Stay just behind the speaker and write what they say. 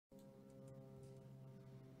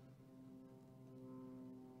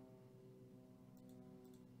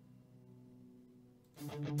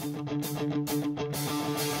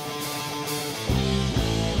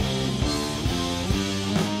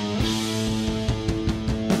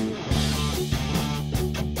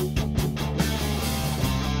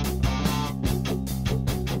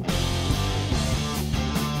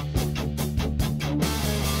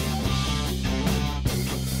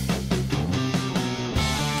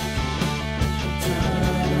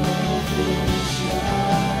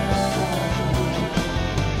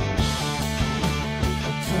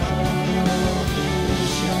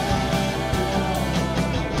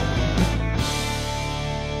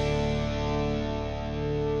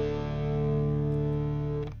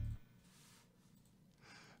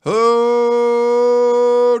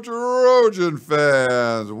Hello, Trojan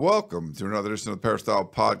fans. Welcome to another edition of the Peristyle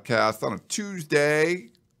Podcast on a Tuesday.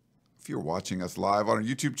 If you're watching us live on our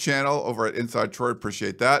YouTube channel over at Inside Troy,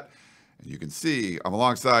 appreciate that. And you can see I'm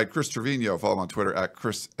alongside Chris Trevino. Follow him on Twitter at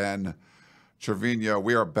Chris N. Trevino.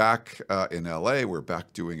 We are back in LA. We're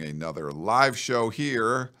back doing another live show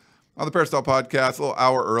here on the Peristyle Podcast, a little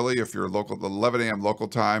hour early if you're local, 11 a.m. local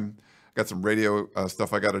time. Got some radio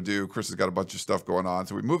stuff I got to do. Chris has got a bunch of stuff going on.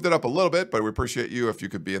 So we moved it up a little bit, but we appreciate you if you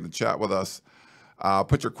could be in the chat with us.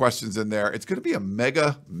 Put your questions in there. It's going to be a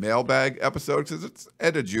mega mailbag episode because it's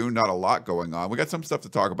end of June, not a lot going on. We got some stuff to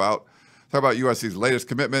talk about. Talk about USC's latest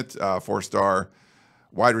commitment, four-star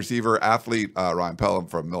wide receiver athlete, Ryan Pellum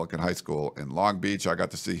from Millikan High School in Long Beach. I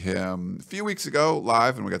got to see him a few weeks ago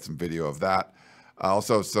live, and we got some video of that.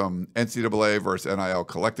 Also some NCAA versus NIL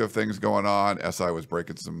collective things going on. SI was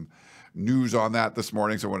breaking some news on that this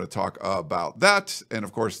morning, so I want to talk about that. And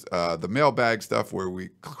of course, the mailbag stuff where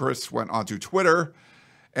Chris went onto Twitter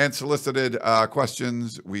and solicited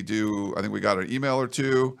questions. I think we got an email or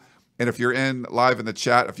two. And if you're live in the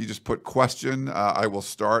chat, if you just put question, I will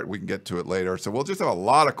start. We can get to it later. So we'll just have a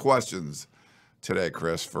lot of questions today,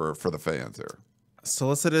 Chris, for the fans there.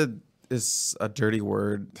 Solicited is a dirty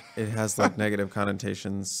word. It has like negative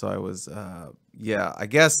connotations. So I was, I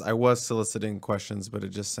guess I was soliciting questions, but it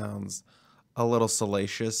just sounds a little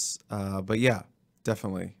salacious. But yeah,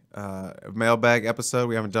 definitely. Mailbag episode.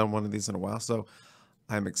 We haven't done one of these in a while, so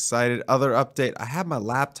I'm excited. Other update. I have my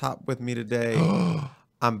laptop with me today.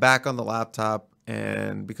 I'm back on the laptop,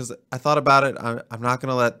 and because I thought about it, I'm not going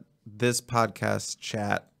to let this podcast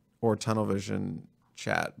chat or Tunnel Vision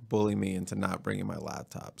chat bully me into not bringing my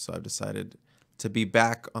laptop. So I've decided to be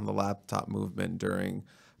back on the laptop movement during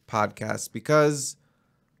podcasts because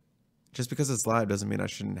it's live doesn't mean I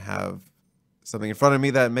shouldn't have something in front of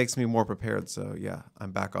me that makes me more prepared. So yeah,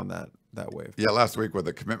 I'm back on that wave. Yeah, last week when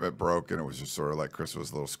the commitment broke and it was just sort of like Chris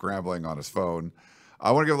was a little scrambling on his phone.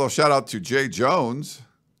 I want to give a little shout out to Jay Jones.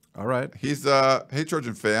 All right. He's Hey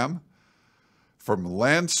Trojan fam from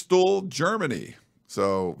Landstuhl, Germany.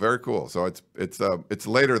 So very cool. So it's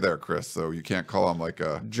later there, Chris. So you can't call him like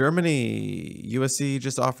a Germany. USC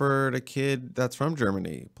just offered a kid that's from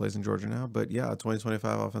Germany, plays in Georgia now. But yeah,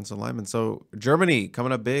 2025 offensive lineman. So Germany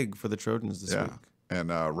coming up big for the Trojans this week. And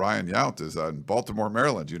Ryan Yount is in Baltimore,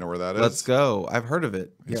 Maryland. Do you know where that is? Let's go. I've heard of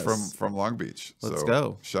it. He's from Long Beach. Let's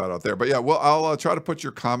go. Shout out there. But yeah, well, I'll try to put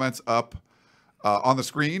your comments up on the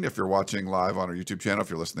screen if you're watching live on our YouTube channel. If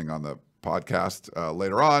you're listening on the podcast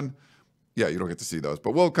later on. Yeah, you don't get to see those,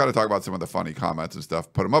 but we'll kind of talk about some of the funny comments and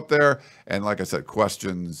stuff. Put them up there, and like I said,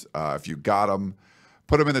 questions. If you got them,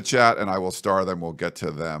 put them in the chat, and I will star them. We'll get to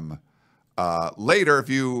them later. If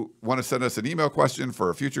you want to send us an email question for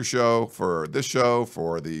a future show, for this show,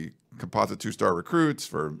 for the composite 2-star recruits,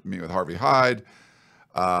 for me with Harvey Hyde,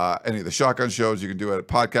 any of the shotgun shows, you can do it at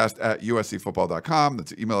podcast@uscfootball.com.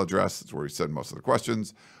 That's the email address. That's where we send most of the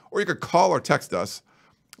questions. Or you could call or text us.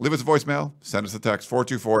 Leave us a voicemail. Send us a text.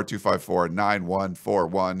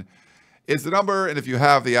 424-254-9141 is the number. And if you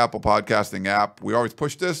have the Apple Podcasting app, we always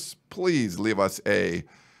push this. Please leave us a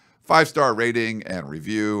 5-star rating and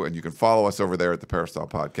review. And you can follow us over there at the Peristyle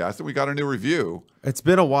Podcast. And we got a new review. It's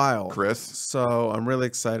been a while, Chris. So I'm really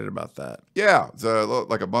excited about that. Yeah, it's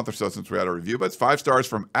like a month or so since we had a review. But it's 5 stars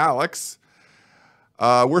from Alex.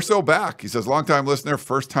 We're so back. He says, longtime listener,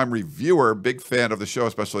 first-time reviewer, big fan of the show,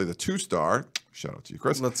 especially the 2-star. Shout out to you,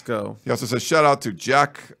 Chris. Let's go. He also says, shout out to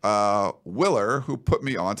Jack Willer, who put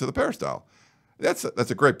me on to the Peristyle. That's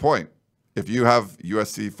a great point. If you have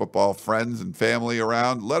USC football friends and family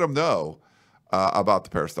around, let them know about the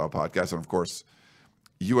Peristyle Podcast. And, of course,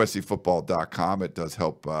 USCfootball.com. It does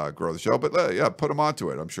help grow the show. But, yeah, put them onto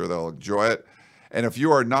it. I'm sure they'll enjoy it. And if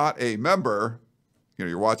you are not a member,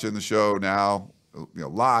 you're watching the show now,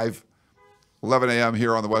 live, 11 a.m.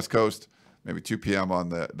 here on the West Coast, maybe 2 p.m. on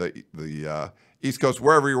the East Coast,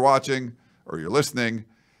 wherever you're watching or you're listening,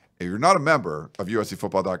 if you're not a member of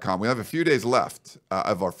USCfootball.com, we have a few days left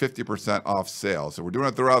of our 50% off sale. So we're doing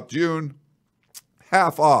it throughout June,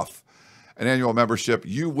 half off an annual membership.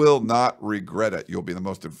 You will not regret it. You'll be the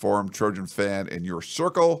most informed Trojan fan in your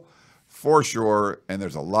circle for sure. And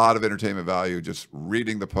there's a lot of entertainment value just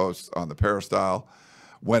reading the posts on the Peristyle.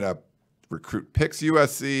 When a recruit picks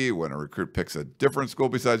USC, when a recruit picks a different school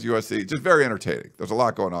besides USC, just very entertaining. There's a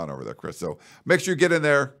lot going on over there, Chris. So make sure you get in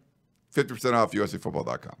there. 50% off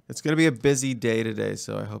USCfootball.com. It's going to be a busy day today,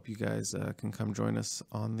 so I hope you guys can come join us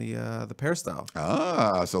on the Peristyle.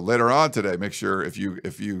 So later on today, make sure if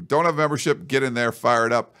you don't have a membership, get in there, fire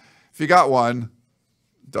it up. If you got one,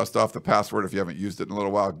 dust off the password if you haven't used it in a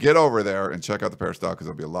little while. Get over there and check out the Peristyle because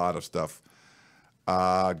there'll be a lot of stuff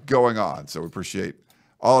going on. So we appreciate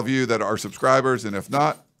all of you that are subscribers, and if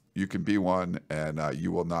not, you can be one, and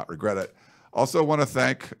you will not regret it. Also want to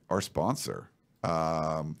thank our sponsor.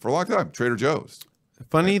 For a long time, Trader Joe's.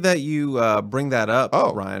 Funny that you bring that up,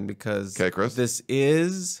 Ryan, because Chris. This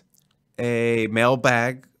is a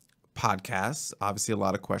mailbag podcast. Obviously, a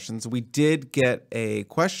lot of questions. We did get a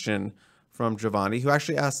question from Giovanni, who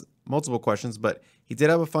actually asked multiple questions, but he did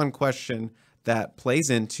have a fun question that plays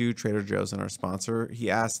into Trader Joe's and our sponsor. He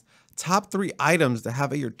asked, top 3 items to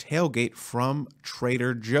have at your tailgate from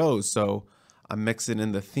Trader Joe's. So I'm mixing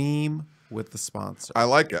in the theme with the sponsor. I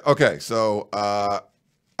like it. Okay, so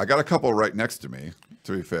I got a couple right next to me,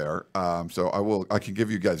 to be fair. So I can give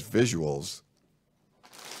you guys visuals.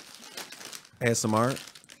 ASMR?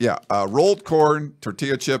 Yeah, rolled corn,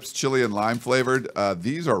 tortilla chips, chili and lime flavored.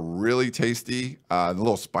 These are really tasty, a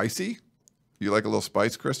little spicy. You like a little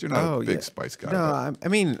spice, Chris? You're not a big spice guy. No, I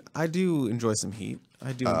mean, I do enjoy some heat.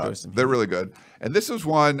 They're really good. And this is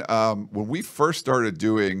one, when we first started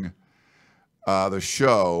doing the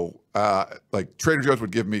show, like Trader Joe's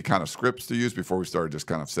would give me kind of scripts to use before we started just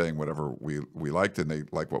kind of saying whatever we liked, and they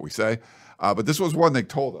like what we say. But this was one they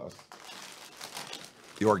told us.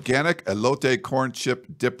 The organic elote corn chip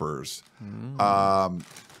dippers.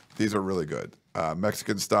 These are really good.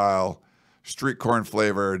 Mexican style, street corn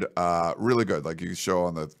flavored, really good. Like you show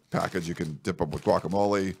on the package, you can dip them with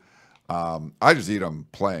guacamole. I just eat them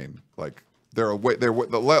plain. Like they're a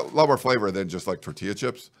lot more flavor than just like tortilla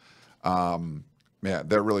chips. Man,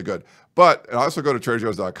 they're really good. But I also go to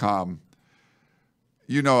TraderJoe's.com.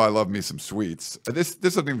 You know I love me some sweets. This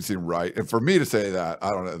doesn't even seem right. And for me to say that, I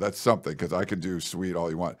don't know. That's something because I can do sweet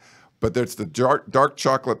all you want. But there's the dark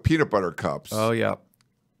chocolate peanut butter cups. Oh, yeah.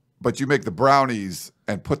 But you make the brownies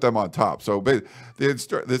and put them on top. So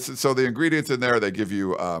the ingredients in there, they give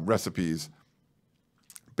you recipes.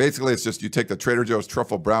 Basically, it's just you take the Trader Joe's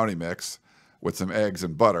truffle brownie mix with some eggs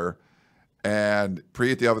and butter and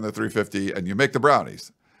preheat the oven to 350, and you make the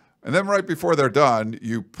brownies. And then right before they're done,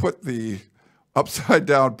 you put the upside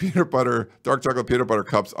down dark chocolate peanut butter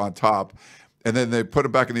cups on top, and then they put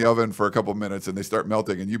them back in the oven for a couple minutes, and they start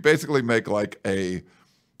melting. And you basically make like a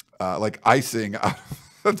icing out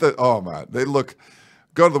of the. Oh man,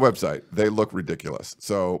 go to the website. They look ridiculous.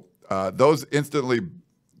 So those instantly,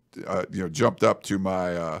 jumped up to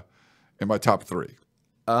my in my top 3.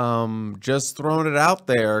 Just throwing it out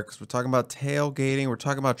there because we're talking about tailgating. We're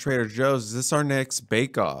talking about Trader Joe's. Is this our next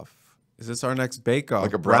bake-off?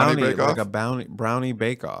 Like a brownie bake-off? Like a brownie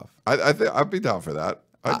bake-off. I think I'd be down for that.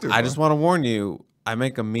 I just want to warn you, I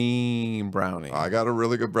make a mean brownie. I got a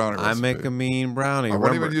really good brownie recipe. I make a mean brownie. I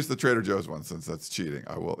won't even use the Trader Joe's one since that's cheating.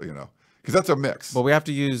 I will, because that's a mix. But we have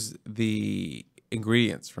to use the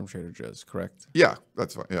ingredients from Trader Joe's, correct? Yeah,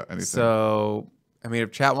 that's fine. Yeah, anything. So, I mean,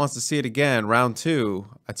 if chat wants to see it again, round 2,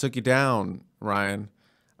 I took you down, Ryan.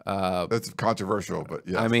 That's controversial, but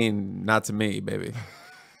yeah. I mean, not to me, baby.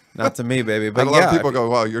 Not to me, baby. But a lot of people go,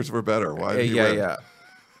 "Wow, yours were better." Why? Did you win? Yeah.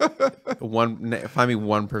 Find me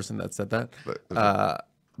one person that said that.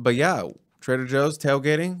 But yeah, Trader Joe's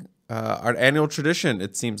tailgating, our annual tradition.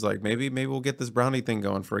 It seems like maybe we'll get this brownie thing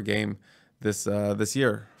going for a game this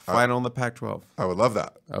year. Final in the Pac-12. I would love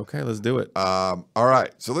that. Okay, let's do it. All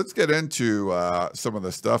right, so let's get into some of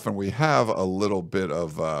the stuff, and we have a little bit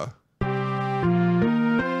of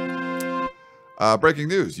breaking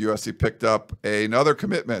news. USC picked up another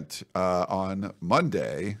commitment on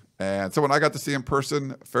Monday, and someone I got to see in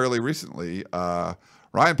person fairly recently,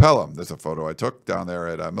 Ryan Pellum. There's a photo I took down there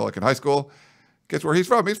at Millikan High School. Guess where he's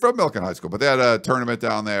from? He's from Millikan High School, but they had a tournament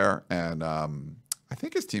down there, and I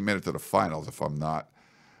think his team made it to the finals, if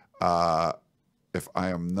I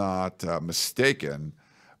am not mistaken.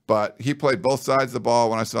 But he played both sides of the ball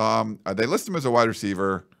when I saw him. They list him as a wide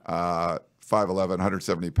receiver, 5'11",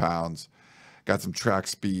 170 pounds. Got some track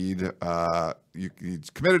speed. He's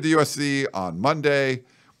committed to USC on Monday.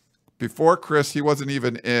 Before Chris, he wasn't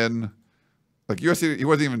even in like USC, he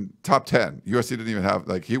wasn't even top 10. USC didn't even have,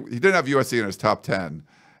 like, he didn't have USC in his top 10.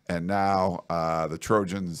 And now the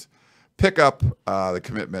Trojans pick up the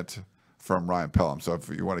commitment from Ryan Pellum. So if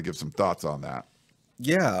you want to give some thoughts on that.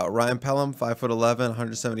 Yeah, Ryan Pellum, 5'11",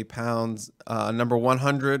 170 pounds, number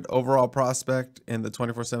 100 overall prospect in the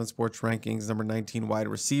 24/7 Sports rankings, number 19 wide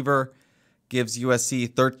receiver, gives USC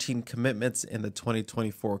 13 commitments in the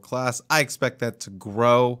 2024 class. I expect that to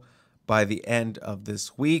grow by the end of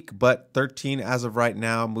this week, but 13 as of right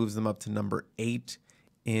now moves them up to number 8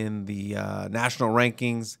 in the national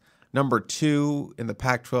rankings, number 2 in the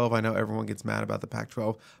Pac-12. I know everyone gets mad about the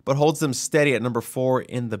Pac-12, but holds them steady at number 4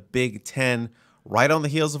 in the Big Ten, right on the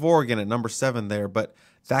heels of Oregon at number 7 there, but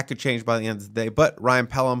that could change by the end of the day. But Ryan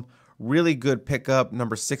Pellum, really good pickup,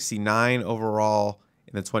 number 69 overall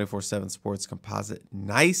in the 24/7 Sports composite.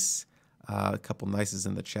 Nice. A couple nices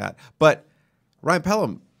in the chat. But Ryan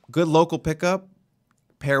Pellum, good local pickup.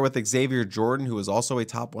 Pair with Xavier Jordan, who is also a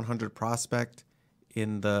top 100 prospect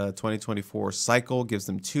in the 2024 cycle, gives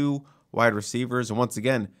them 2 wide receivers. And once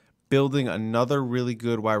again, building another really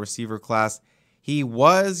good wide receiver class. He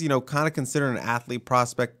was, kind of considered an athlete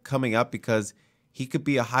prospect coming up because he could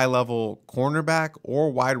be a high-level cornerback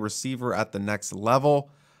or wide receiver at the next level.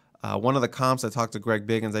 One of the comps, I talked to Greg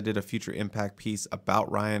Biggins. I did a future impact piece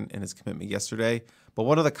about Ryan and his commitment yesterday. But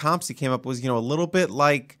one of the comps he came up was, a little bit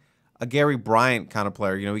like a Gary Bryant kind of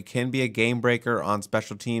player. He can be a game breaker on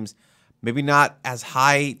special teams. Maybe not as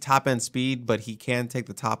high top-end speed, but he can take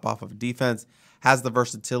the top off of a defense. Has the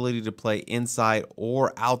versatility to play inside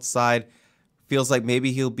or outside. Feels like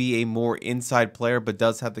maybe he'll be a more inside player, but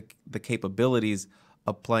does have the capabilities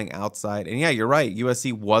of playing outside. And yeah, you're right.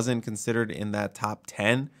 USC wasn't considered in that top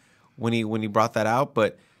 10 when he brought that out.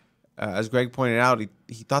 But as Greg pointed out,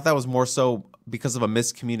 he thought that was more so because of a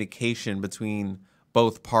miscommunication between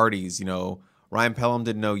both parties. Ryan Pellum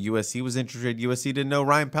didn't know USC was interested. USC didn't know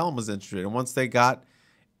Ryan Pellum was interested. And once they got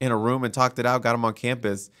in a room and talked it out, got him on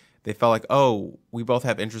campus, they felt like, oh, we both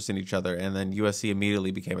have interest in each other. And then USC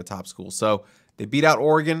immediately became a top school. So they beat out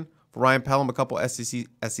Oregon for Ryan Pellum. A couple SEC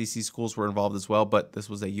schools were involved as well, but this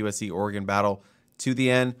was a USC-Oregon battle to the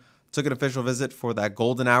end. Took an official visit for that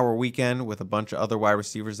golden hour weekend with a bunch of other wide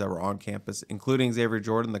receivers that were on campus, including Xavier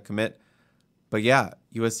Jordan, the commit. But yeah,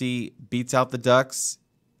 USC beats out the Ducks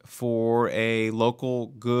for a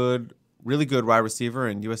local really good wide receiver,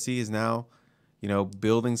 and USC is now,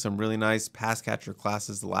 building some really nice pass catcher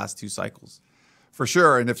classes the last 2 cycles. For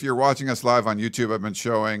sure. And if you're watching us live on YouTube, I've been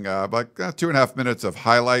showing about 2.5 minutes of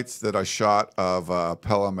highlights that I shot of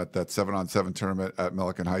Pellum at that 7-on-7 tournament at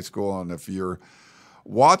Millikan High School. And if you're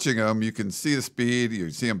watching him, you can see the speed. You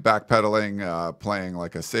see him backpedaling, playing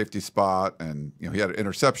like a safety spot. And, he had an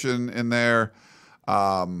interception in there.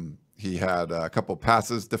 He had a couple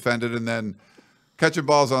passes defended, and then catching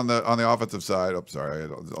balls on the offensive side. Oh, sorry. I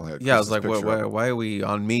was like, why are we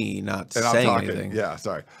on me not and saying I'm talking. anything? Yeah,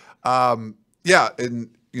 sorry. Yeah,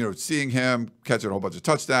 and seeing him catching a whole bunch of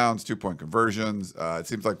touchdowns, 2-point conversions. It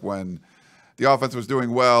seems like when the offense was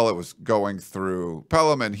doing well, it was going through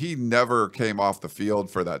Pellum, and he never came off the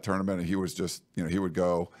field for that tournament. And he was just, he would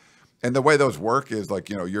go. And the way those work is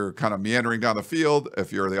like, you're kind of meandering down the field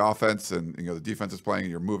if you're the offense, and the defense is playing,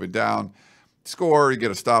 and you're moving down, score, you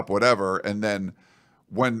get a stop, whatever, and then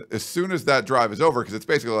as soon as that drive is over, because it's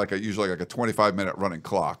basically usually like a 25-minute running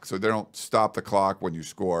clock, so they don't stop the clock when you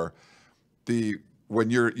score. When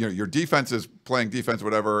your defense is playing defense,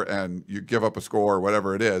 whatever, and you give up a score or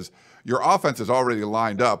whatever it is, your offense is already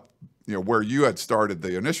lined up, where you had started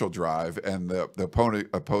the initial drive, and the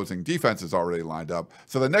opposing defense is already lined up.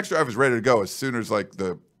 So the next drive is ready to go as soon as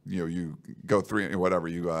you go 3, whatever,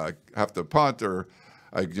 you have to punt or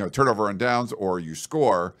turnover and downs, or you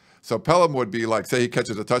score. So Pellum would be like, say he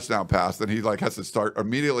catches a touchdown pass, then he has to start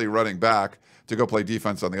immediately running back to go play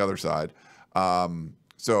defense on the other side.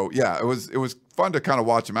 So yeah, it was fun to kind of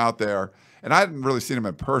watch him out there, and I hadn't really seen him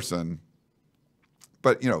in person,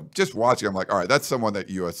 but just watching him, like, all right, that's someone that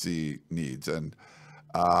USC needs, and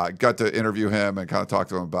got to interview him and kind of talk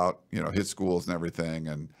to him about his schools and everything,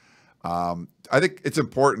 and I think it's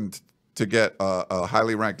important to get a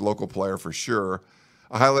highly ranked local player for sure,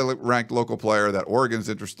 a highly ranked local player that Oregon's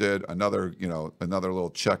interested, another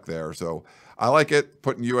little check there. So I like it,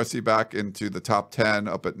 putting USC back into the top 10,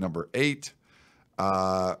 up at number 8.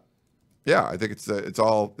 Yeah, I think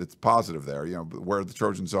it's positive there, where the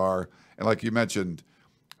Trojans are. And like you mentioned,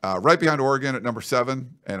 right behind Oregon at number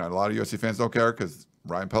 7, and a lot of USC fans don't care because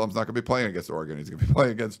Ryan Pellum's not going to be playing against Oregon. He's going to be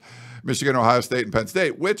playing against Michigan, Ohio State, and Penn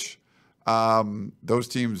State, which those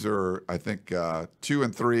teams are, I think, 2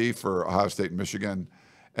 and 3 for Ohio State and Michigan,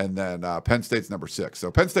 and then Penn State's number 6.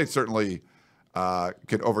 So Penn State's certainly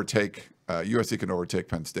can overtake USC can overtake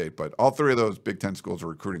Penn State. But all three of those Big Ten schools are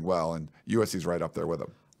recruiting well, and USC's right up there with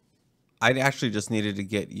them. I actually just needed to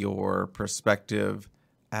get your perspective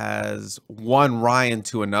as one Ryan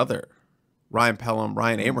to another. Ryan Pellum,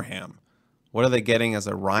 Ryan Abraham. What are they getting as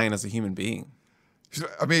a Ryan as a human being?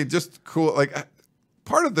 I mean, just cool. Like,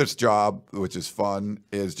 part of this job, which is fun,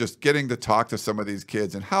 is just getting to talk to some of these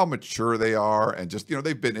kids and how mature they are. And just,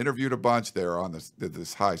 they've been interviewed a bunch. They're on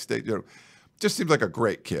this high state. Just seems like a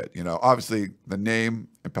great kid. Obviously the name,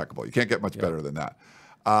 impeccable. You can't get much better than that.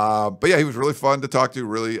 But yeah, he was really fun to talk to,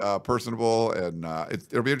 really personable. And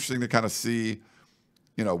it'll be interesting to kind of see,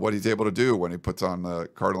 what he's able to do when he puts on the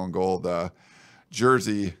Cardinal and Gold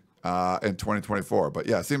jersey in 2024. But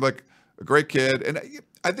yeah, seemed like a great kid. And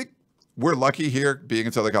I think we're lucky here being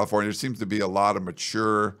in Southern California. There seems to be a lot of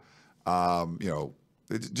mature,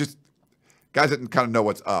 just guys that kind of know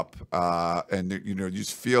what's up. And, you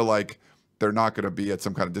just feel like they're not going to be at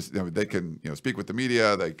some kind of, they can, speak with the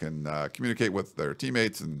media. They can communicate with their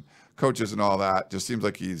teammates and coaches and all that. Just seems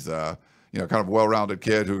like he's, kind of a well-rounded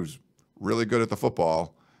kid who's really good at the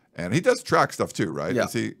football. And he does track stuff too, right?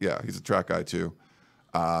 Yeah. He's a track guy too.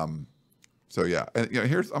 So yeah, and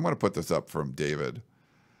I'm going to put this up from David.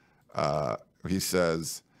 He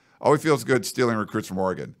says, "Always feels good stealing recruits from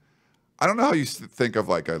Oregon." I don't know how you think of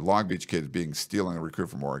like a Long Beach kid stealing a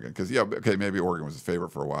recruit from Oregon, because maybe Oregon was a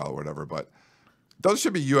favorite for a while or whatever, but those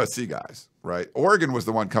should be USC guys, right? Oregon was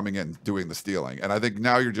the one coming in doing the stealing, and I think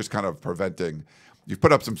now you're just kind of preventing. You've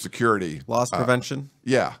put up some security, Loss prevention.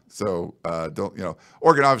 Yeah, so don't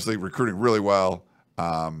Oregon obviously recruiting really well.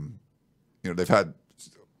 They've had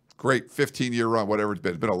great 15-year run, whatever it's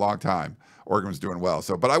been a long time. Oregon's doing well.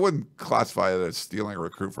 So, but I wouldn't classify it as stealing a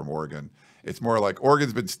recruit from Oregon. It's more like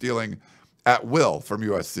Oregon's been stealing at will from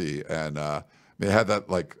USC, and they had that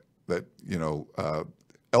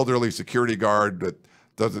elderly security guard that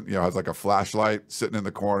doesn't has like a flashlight sitting in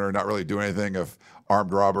the corner, not really doing anything if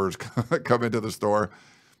armed robbers come into the store.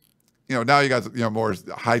 Now you got more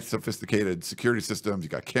high sophisticated security systems. You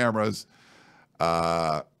got cameras.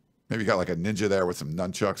 Maybe you got like a ninja there with some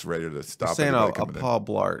nunchucks ready to stop. You're saying a Paul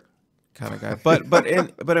Blart kind of guy,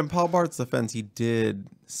 but in Paul Bart's defense, he did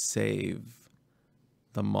save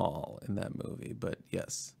the mall in that movie. But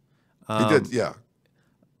yes, he did. Yeah,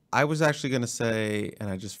 I was actually going to say, and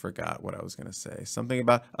I just forgot what I was going to say. Something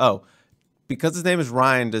about because his name is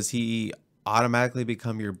Ryan, does he automatically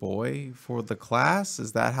become your boy for the class?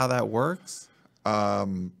 Is that how that works?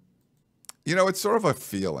 It's sort of a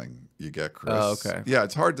feeling you get, Chris. Oh, okay. Yeah,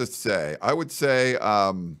 it's hard to say. I would say,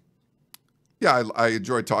 I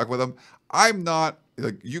enjoyed talking with him. I'm not,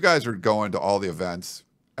 you guys are going to all the events.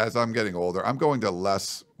 As I'm getting older, I'm going to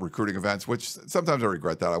less recruiting events, which sometimes I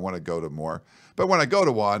regret that. I want to go to more. But when I go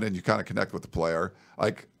to one and you kind of connect with the player,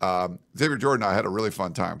 like Xavier Jordan, I had a really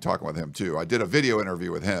fun time talking with him too. I did a video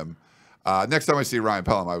interview with him. Next time I see Ryan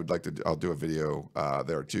Pellum, I'll do a video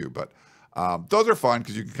there too. But those are fun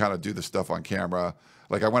because you can kind of do the stuff on camera.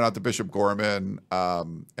 Like I went out to Bishop Gorman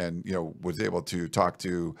and was able to talk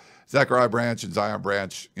to Zachariah Branch and Zion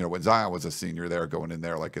Branch. When Zion was a senior there, going in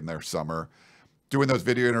there like in their summer, doing those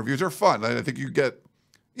video interviews are fun. And I think you get,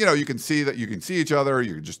 you can see that you can see each other.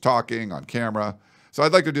 You're just talking on camera. So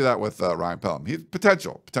I'd like to do that with Ryan Pellum. He's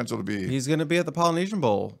potential to be. He's going to be at the Polynesian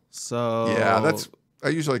Bowl. So yeah, I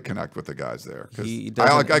usually connect with the guys there because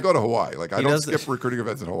I go to Hawaii. Like I don't skip recruiting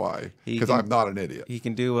events in Hawaii because I'm not an idiot. He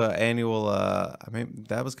can do an annual.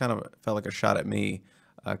 That was kind of felt like a shot at me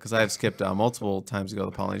because I have skipped multiple times to go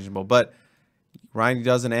to the Polynesian Bowl. But Ryan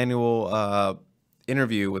does an annual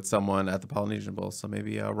interview with someone at the Polynesian Bowl, so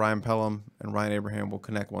maybe Ryan Pellum and Ryan Abraham will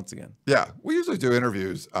connect once again. Yeah, we usually do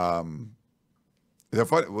interviews.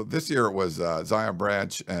 This year it was Zion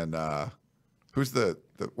Branch and who's the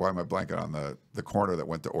why am I blanking on the corner that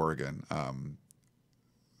went to Oregon?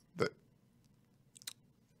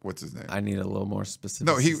 What's his name? I need a little more specific.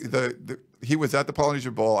 No, he was at the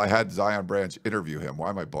Polynesian Bowl. I had Zion Branch interview him. Why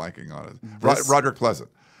am I blanking on it? Roderick Pleasant.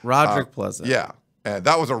 Roderick Pleasant. Yeah, and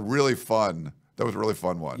that was a really fun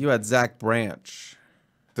one. You had Zach Branch.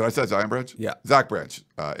 Did I say Zion Branch? Yeah. Zach Branch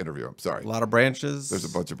interview him. Sorry. A lot of branches. There's a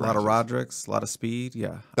bunch of branches. A lot of Rodericks. A lot of speed.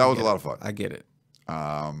 Yeah. That was a lot of fun. I get it.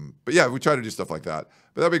 But yeah, we try to do stuff like that.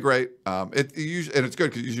 But that'd be great. And it's good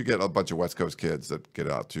because you usually get a bunch of West Coast kids that get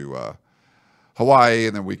out to Hawaii,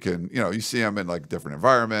 and then we can, you see them in like a different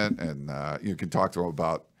environment, and you can talk to them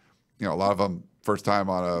about, a lot of them first time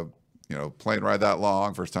on a plane ride that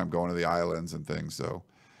long, first time going to the islands and things. So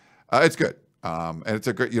it's good. And it's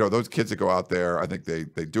a great, those kids that go out there, I think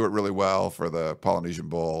they do it really well for the Polynesian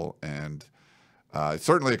Bowl, and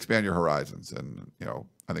certainly expand your horizons. And,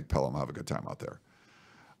 I think Pelham will have a good time out there.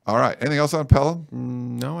 All right. Anything else on Pellum?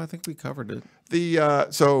 No, I think we covered it.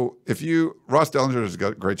 So if Ross Dellinger does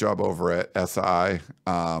a great job over at SI,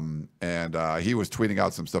 and he was tweeting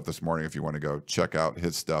out some stuff this morning if you want to go check out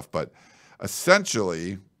his stuff. But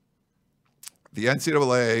essentially, the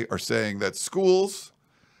NCAA are saying that schools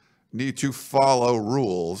need to follow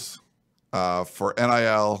rules for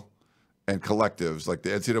NIL and collectives, like the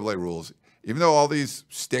NCAA rules. Even though all these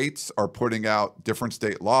states are putting out different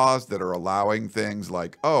state laws that are allowing things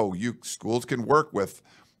like, schools can work with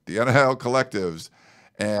the NIL collectives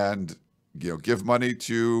and give money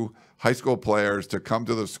to high school players to come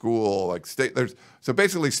to the school, like so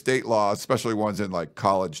basically state laws, especially ones in like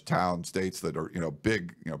college town states that are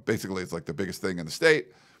big, basically it's like the biggest thing in the state.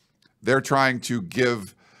 They're trying to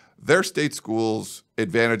give their state schools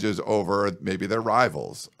advantages over maybe their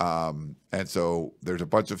rivals. And so there's a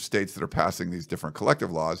bunch of states that are passing these different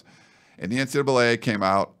collective laws. And the NCAA came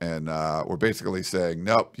out and were basically saying,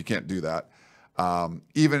 nope, you can't do that.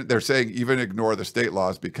 They're saying even ignore the state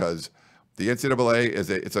laws because the NCAA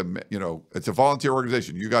it's a volunteer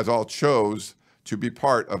organization. You guys all chose to be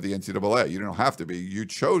part of the NCAA. You don't have to be. You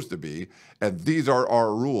chose to be. And these are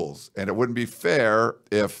our rules. And it wouldn't be fair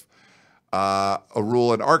if a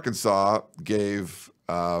rule in Arkansas gave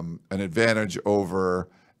an advantage over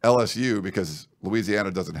LSU because Louisiana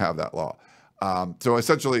doesn't have that law. So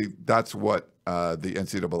essentially, that's what the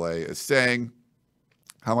NCAA is saying.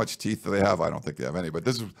 How much teeth do they have? I don't think they have any, but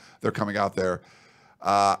they're coming out there.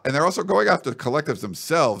 And they're also going after the collectives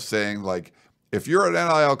themselves, saying, like, if you're an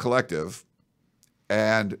NIL collective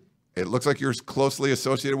and it looks like you're closely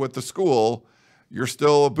associated with the school, you're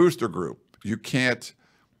still a booster group. You can't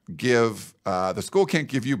the school can't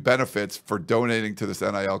give you benefits for donating to this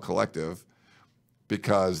NIL collective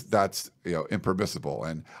because that's impermissible.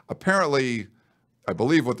 And apparently, I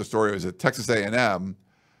believe what the story is that Texas A&M,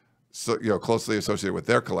 so closely associated with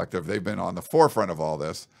their collective, they've been on the forefront of all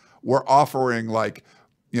this. We're offering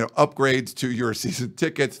upgrades to your season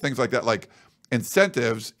tickets, things like that, like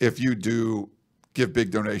incentives if you do give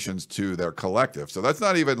big donations to their collective. So that's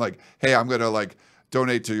not even like, hey, I'm going to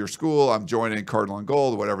donate to your school. I'm joining Cardinal and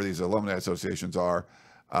Gold, whatever these alumni associations are.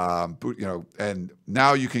 And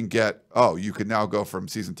now you can you can now go from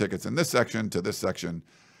season tickets in this section to this section.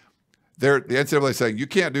 The NCAA is saying you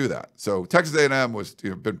can't do that. So Texas A&M was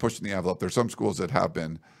been pushing the envelope. There's some schools that have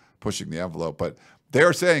been pushing the envelope, but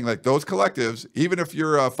they're saying like those collectives, even if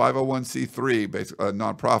you're a 501c3, basically a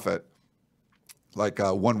nonprofit, like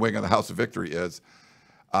one wing of the House of Victory is,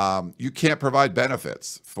 you can't provide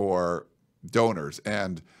benefits for donors.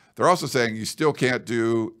 And they're also saying you still can't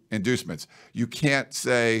do inducements. You can't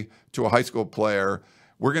say to a high school player,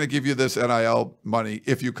 we're going to give you this NIL money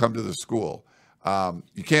if you come to the school.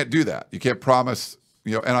 You can't do that. You can't promise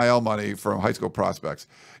NIL money from high school prospects.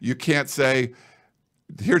 You can't say,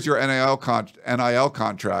 here's your NIL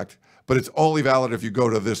contract, but it's only valid if you go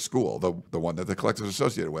to this school, the one that the collective is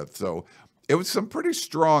associated with. So it was some pretty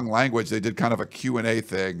strong language. They did kind of a Q&A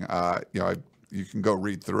thing. You can go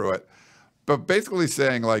read through it. But basically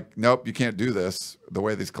saying like, nope, you can't do this the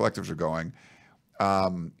way these collectives are going.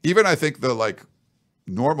 Even I think the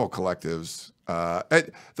normal collectives,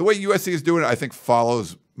 the way USC is doing it, I think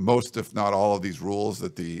follows most, if not all, of these rules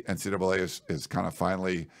that the NCAA is kind of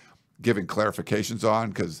finally giving clarifications on,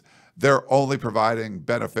 because they're only providing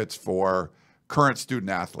benefits for current student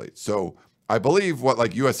athletes. So I believe what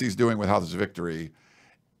USC is doing with House of Victory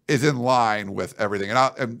is in line with everything.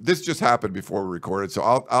 And this just happened before we recorded, so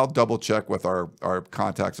I'll double check with our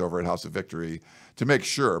contacts over at House of Victory to make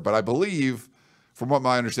sure. But I believe, from what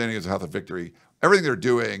my understanding is of House of Victory, everything they're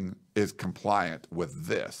doing is compliant with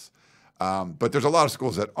this. But there's a lot of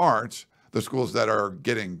schools that aren't. The schools that are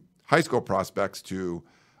getting high school prospects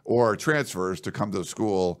or transfers to come to the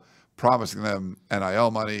school, promising them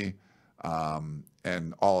NIL money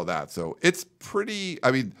and all of that. So it's pretty,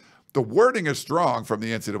 the wording is strong from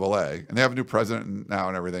the NCAA, and they have a new president now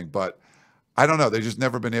and everything, but I don't know. They've just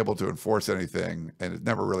never been able to enforce anything, and it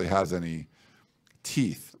never really has any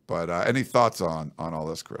teeth. But any thoughts on all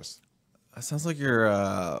this, Chris? It sounds like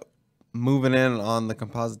you're moving in on the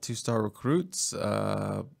composite two-star recruits.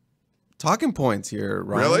 Talking points here,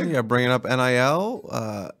 Ryan. Really? Yeah, bringing up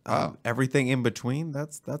NIL, everything in between.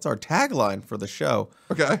 That's our tagline for the show.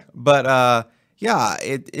 Okay. But yeah,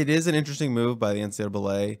 it is an interesting move by the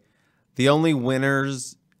NCAA. The only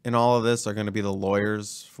winners in all of this are going to be the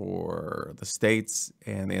lawyers for the states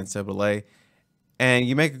and the NCAA. And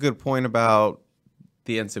you make a good point about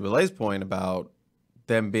the NCAA's point about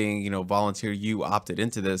them being, volunteer. You opted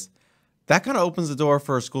into this. That kind of opens the door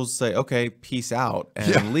for schools to say, okay, peace out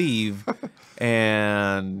and leave.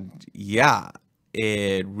 And yeah,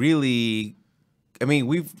 it really I mean,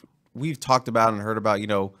 we've talked about and heard about,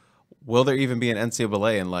 will there even be an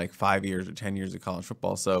NCAA in like 5 years or 10 years of college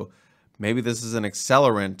football? So maybe this is an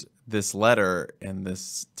accelerant, this letter and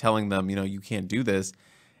this telling them, you can't do this.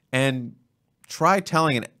 And try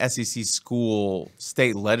telling an SEC school,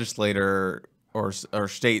 state legislator or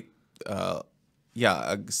state,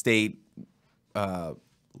 state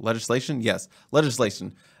legislation. Yes,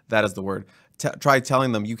 legislation. That is the word. Try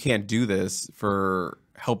telling them you can't do this for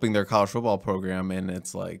helping their college football program. And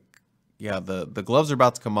it's like, yeah, the gloves are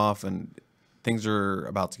about to come off and things are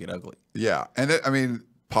about to get ugly. Yeah. And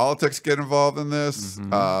politics get involved in this.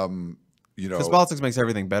 Mm-hmm. Because politics makes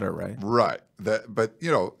everything better, right? Right. But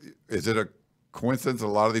is it a coincidence? A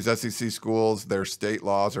lot of these SEC schools, their state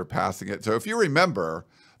laws are passing it. So if you remember,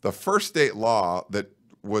 the first state law that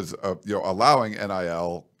was allowing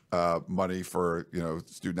NIL money for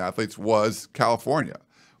student athletes was California,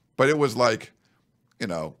 but it was like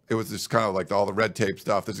it was just kind of like all the red tape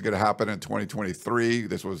stuff. This is going to happen in 2023.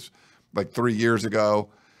 This was like 3 years ago.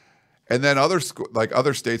 And then other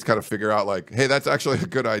states kind of figure out like, hey, that's actually a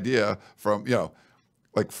good idea from,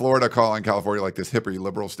 like Florida calling California like this hippie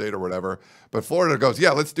liberal state or whatever. But Florida goes,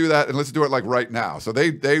 yeah, let's do that. And let's do it like right now. So they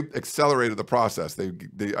accelerated the process. They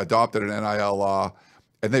adopted an NIL law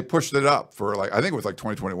and they pushed it up for like, I think it was like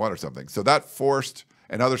 2021 or something. So that forced,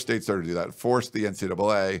 and other states started to do that, forced the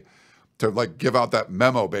NCAA to like give out that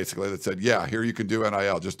memo basically that said, yeah, here you can do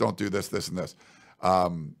NIL. Just don't do this, this, and this.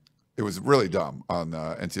 It was really dumb on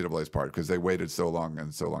NCAA's part because they waited so long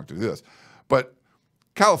to do this. But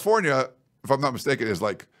California, if I'm not mistaken, is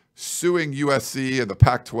like suing USC and the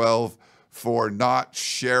Pac-12 for not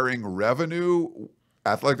sharing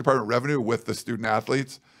athletic department revenue with the student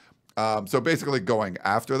athletes. So basically going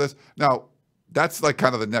after this. Now, that's like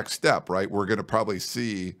kind of the next step, right? We're going to probably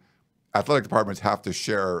see athletic departments have to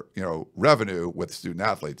share, revenue with student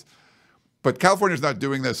athletes. But California's not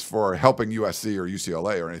doing this for helping USC or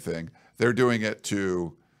UCLA or anything. They're doing it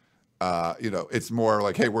to, it's more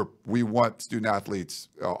like, hey, we want student athletes,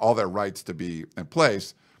 all their rights to be in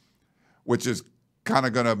place, which is kind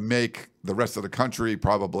of going to make the rest of the country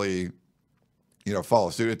probably, follow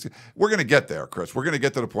suit. We're going to get there, Chris. We're going to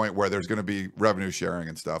get to the point where there's going to be revenue sharing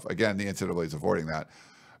and stuff. Again, the NCAA is avoiding that.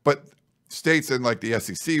 But states in like the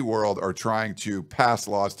SEC world are trying to pass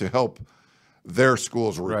laws to help their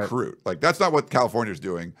schools recruit. Right. Like that's not what California is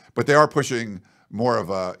doing, but they are pushing more of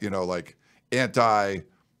a, like anti,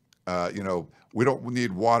 we don't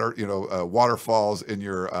need waterfalls in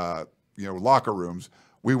your, locker rooms.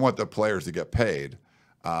 We want the players to get paid.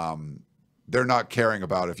 They're not caring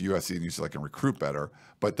about if USC and UCLA can recruit better,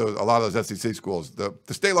 but a lot of those SEC schools, the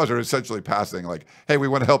state laws are essentially passing like, hey, we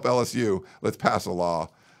want to help LSU. Let's pass a law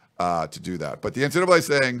to do that. But the NCAA is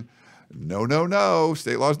saying, no,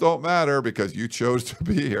 state laws don't matter because you chose to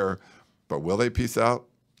be here. But will they peace out?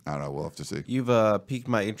 I don't know. We'll have to see. You've piqued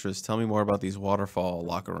my interest. Tell me more about these waterfall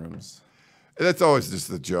locker rooms. That's always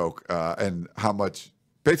just the joke and how much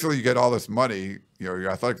basically you get all this money.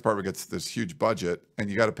 Your athletic department gets this huge budget and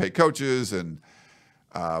you got to pay coaches and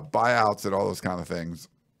buyouts and all those kind of things,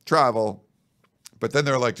 travel. But then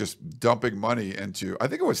they're like just dumping money into, I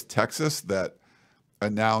think it was Texas that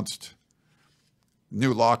announced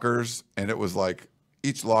new lockers, and it was like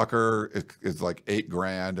each locker is like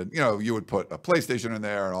 $8,000, and you would put a PlayStation in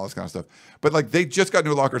there and all this kind of stuff. But like they just got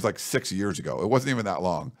new lockers like 6 years ago. It wasn't even that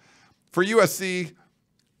long. For USC,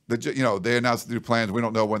 they announced the new plans. We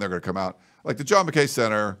don't know when they're going to come out. Like the John McKay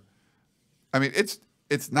Center, I mean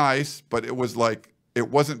it's nice, but it was like it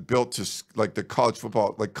wasn't built to like the college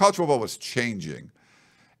football. Like college football was changing,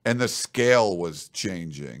 and the scale was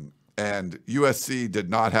changing. And USC did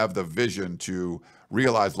not have the vision to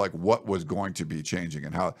realize like what was going to be changing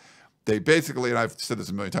and how they basically, and I've said this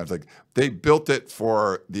a million times, like they built it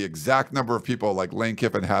for the exact number of people like Lane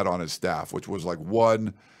Kiffin had on his staff, which was like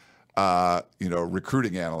one,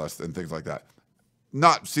 recruiting analyst and things like that.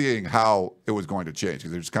 Not seeing how it was going to change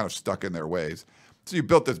because they're just kind of stuck in their ways. So you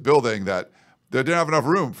built this building that they didn't have enough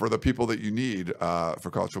room for the people that you need for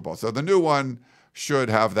college football. So the new one should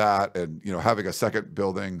have that, and having a second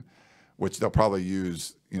building, which they'll probably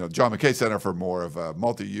use, John McKay Center for more of a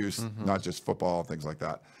multi-use, not just football, things like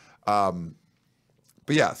that.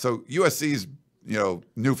 But yeah, so USC's,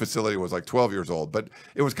 new facility was like 12 years old, but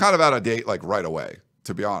it was kind of out of date, like right away,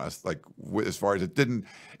 to be honest, like as far as it didn't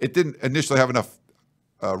initially have enough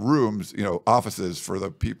rooms, offices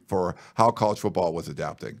for how college football was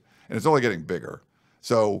adapting. And it's only getting bigger.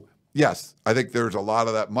 So yes, I think there's a lot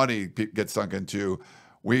of that money gets sunk into,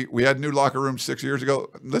 we had new locker rooms 6 years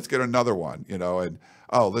ago. Let's get another one, and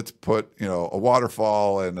let's put a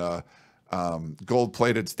waterfall and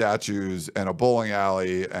gold-plated statues and a bowling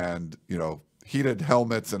alley and heated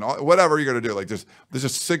helmets and whatever you're going to do. Like just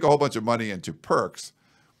sink a whole bunch of money into perks.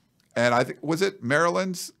 And I think, was it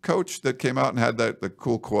Maryland's coach that came out and had the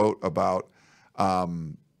cool quote about,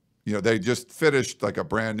 they just finished like a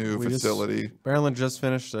brand new facility. Maryland just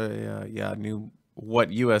finished what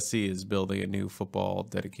USC is building, a new football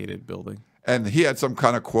dedicated building. And he had some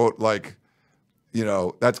kind of quote like,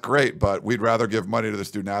 that's great, but we'd rather give money to the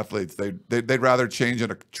student athletes. They'd rather change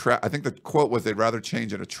in I think the quote was they'd rather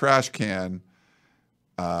change in a trash can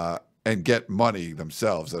and get money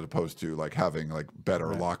themselves as opposed to like having like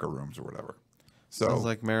better locker rooms or whatever. So sounds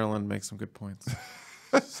like Maryland makes some good points.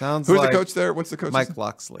 Sounds Who's the coach there? What's the coach? Mike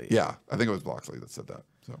Loxley. Yeah, I think it was Loxley that said that.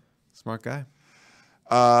 So smart guy.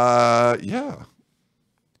 Yeah.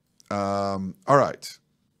 All right.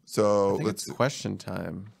 So it's question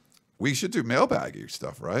time. We should do mailbaggy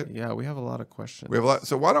stuff, right? Yeah, we have a lot of questions. We have a lot.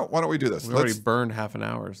 So why don't we do this? We already burned half an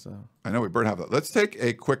hour, so I know we burned half. Let's take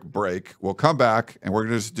a quick break. We'll come back and we're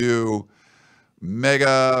gonna just do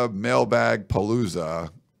mega mailbag palooza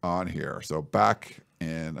on here. So back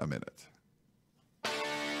in a minute.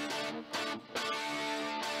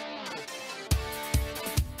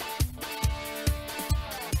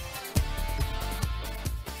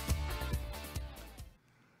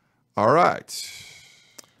 All right.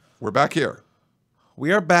 We're back here.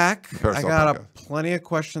 We are back. Peristyle I got Podcast. Plenty of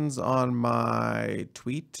questions on my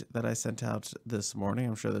tweet that I sent out this morning.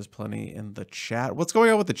 I'm sure there's plenty in the chat. What's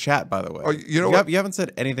going on with the chat, by the way? Oh, you haven't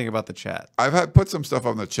said anything about the chat. I've put some stuff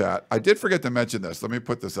on the chat. I did forget to mention this. Let me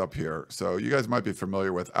put this up here. So you guys might be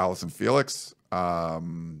familiar with Allison Felix.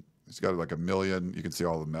 She's got like 1 million. You can see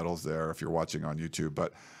all the medals there if you're watching on YouTube.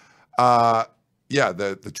 But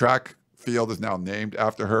the track field is now named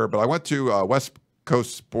after her. But I went to West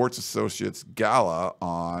Coast Sports Associates Gala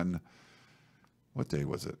on, what day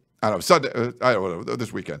was it? I don't know, Sunday. I don't know,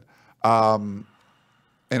 this weekend. And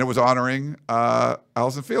it was honoring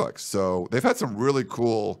Allison Felix. So they've had some really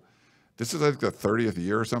cool, this is I think the 30th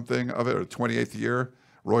year or something of it, or 28th year.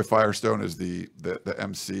 Roy Firestone is the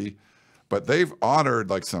MC. But they've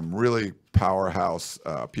honored like some really powerhouse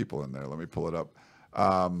people in there. Let me pull it up.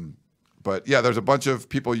 But yeah, there's a bunch of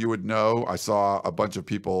people you would know. I saw a bunch of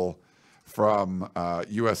people from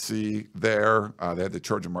USC there. They had the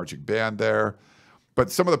Trojan marching band there. But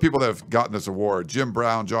some of the people that have gotten this award, Jim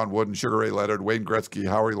Brown, John Wooden, Sugar Ray Leonard, Wayne Gretzky,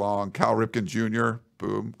 Howie Long, Cal Ripken Jr.,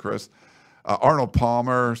 boom, Chris, Arnold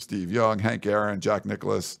Palmer, Steve Young, Hank Aaron, Jack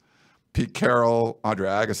Nicklaus, Pete Carroll, Andre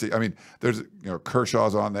Agassi. I mean, there's,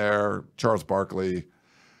 Kershaw's on there, Charles Barkley,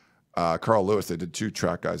 Carl Lewis. They did 2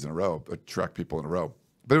 track guys in a row, track people in a row.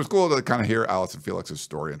 But it was cool to kind of hear Allison Felix's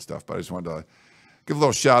story and stuff. But I just wanted to give a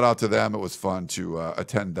little shout out to them. It was fun to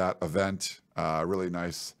attend that event. Really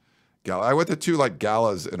nice gala. I went to 2 like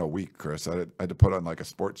galas in a week, Chris. I had to put on like a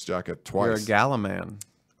sports jacket twice. You're a gala man.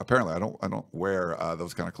 Apparently, I don't wear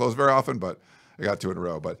those kind of clothes very often, but I got 2 in a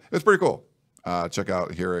row. But it's pretty cool. Check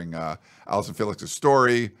out hearing Allison Felix's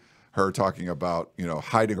story. Her talking about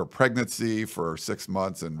hiding her pregnancy for 6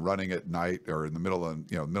 months and running at night or in the middle of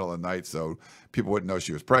the night so people wouldn't know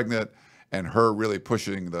she was pregnant, and her really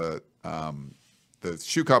pushing the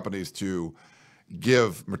shoe companies to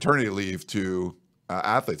give maternity leave to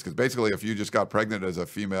athletes, because basically if you just got pregnant as a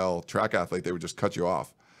female track athlete, they would just cut you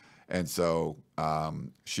off. And so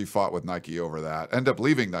she fought with Nike over that. Ended up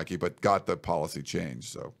leaving Nike, but got the policy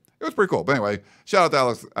changed. So it was pretty cool. But anyway, shout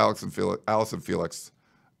out to Allison Felix,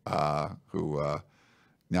 who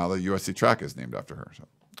now the USC track is named after her. So.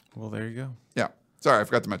 Well, there you go. Yeah. Sorry, I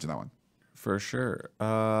forgot to mention that one. For sure.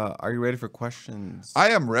 Are you ready for questions?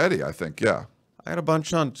 I am ready, I think. Yeah. I got a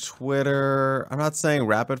bunch on Twitter. I'm not saying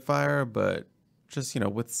rapid fire, but just,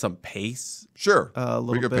 with some pace. Sure. A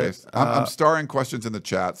little good bit. Pace. I'm starring questions in the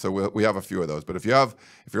chat, so we have a few of those. But if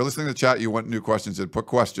you're listening to the chat, you want new questions, then put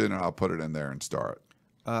question, and I'll put it in there and star it.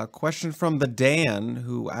 Question from the Dan,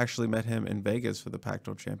 who actually met him in Vegas for the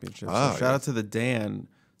Pac-12 Championship. So shout out to the Dan.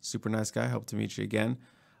 Super nice guy. Hope to meet you again.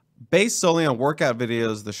 Based solely on workout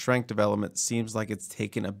videos, the strength development seems like it's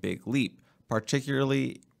taken a big leap,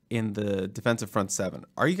 particularly in the defensive front 7.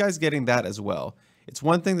 Are you guys getting that as well? It's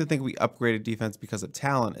one thing to think we upgraded defense because of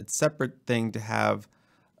talent. It's a separate thing to have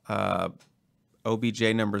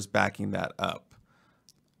OBJ numbers backing that up.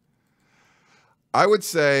 I would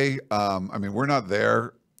say, we're not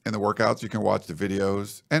there in the workouts. You can watch the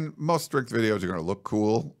videos, and most strength videos are going to look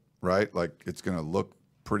cool, right? Like it's going to look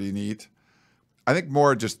pretty neat. I think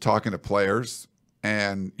more just talking to players,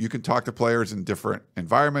 and you can talk to players in different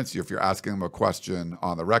environments. If you're asking them a question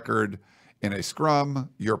on the record in a scrum,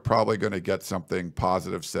 you're probably going to get something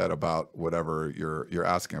positive said about whatever you're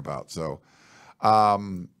asking about. So,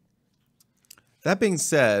 that being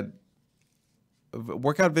said,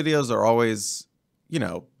 workout videos are always,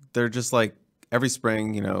 they're just like every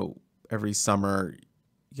spring, every summer,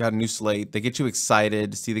 you got a new slate. They get you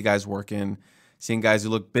excited to see the guys working, seeing guys who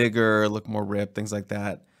look bigger, look more ripped, things like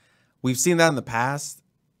that. We've seen that in the past,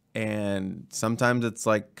 and sometimes it's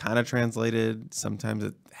like kind of translated. Sometimes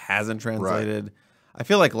it hasn't translated. Right. I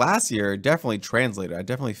feel like last year it definitely translated. I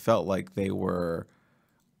definitely felt like they were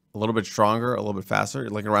a little bit stronger, a little bit faster.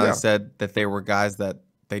 Like Riley said, that they were guys that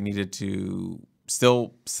they needed to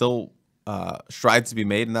still strides to be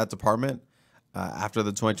made in that department after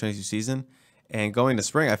the 2022 season. And going to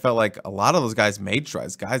spring, I felt like a lot of those guys made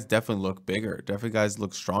strides. Guys definitely look bigger. Definitely guys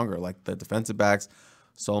look stronger. Like the defensive backs,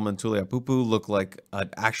 Solomon Tuliapupu look like an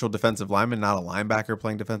actual defensive lineman, not a linebacker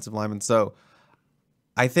playing defensive lineman. So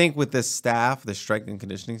I think with this staff, the strength and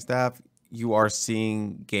conditioning staff, you are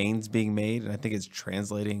seeing gains being made, and I think it's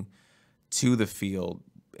translating to the field.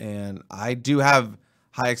 And I do have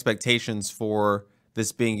high expectations for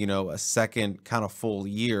this being, a second kind of full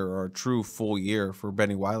year or a true full year for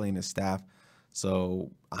Benny Wiley and his staff.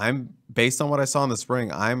 So I'm, based on what I saw in the spring,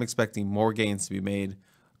 I'm expecting more gains to be made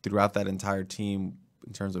throughout that entire team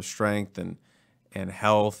in terms of strength and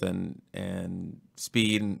health and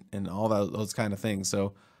speed and all those kind of things.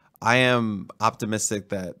 So I am optimistic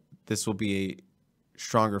that this will be a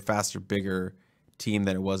stronger, faster, bigger team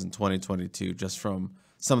than it was in 2022, just from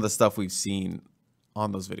some of the stuff we've seen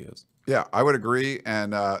on those videos. Yeah, I would agree.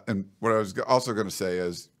 And what I was also going to say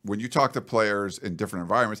is when you talk to players in different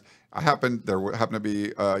environments, there happened to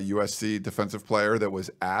be a USC defensive player that was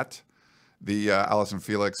at the Allison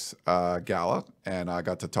Felix gala, and I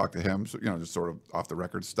got to talk to him, so, just sort of off the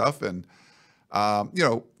record stuff, and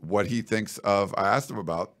what he thinks of. I asked him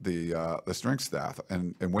about the strength staff,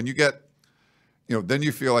 and when you get, then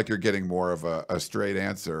you feel like you're getting more of a straight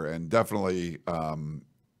answer, and definitely,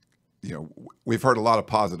 we've heard a lot of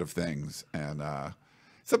positive things, and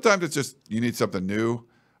sometimes it's just you need something new.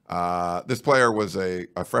 This player was a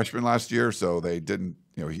freshman last year, so they didn't,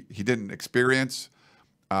 he didn't experience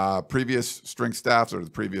previous strength staffs or the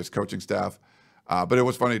previous coaching staff. But it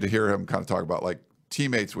was funny to hear him kind of talk about, like,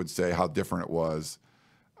 teammates would say how different it was,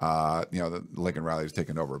 that Lincoln Riley has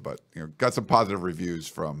taken over. But, got some positive reviews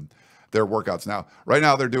from their workouts. Now, right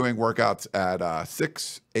now they're doing workouts at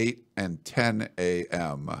 6, 8, and 10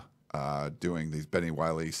 a.m., doing these Benny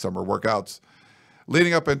Wiley summer workouts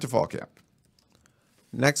leading up into fall camp.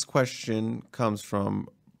 Next question comes from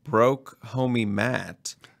Broke Homie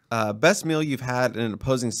Matt. Best meal you've had in an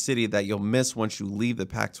opposing city that you'll miss once you leave the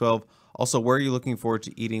Pac-12. Also, where are you looking forward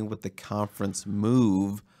to eating with the conference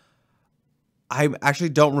move? I actually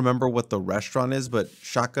don't remember what the restaurant is, but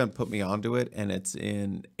Shotgun put me onto it, and it's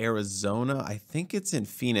in Arizona. I think it's in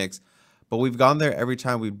Phoenix, but we've gone there every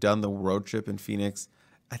time we've done the road trip in Phoenix.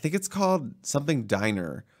 I think it's called something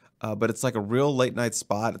Diner, but it's like a real late night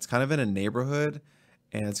spot. It's kind of in a neighborhood,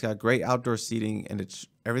 and it's got great outdoor seating, and it's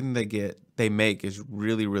everything they make is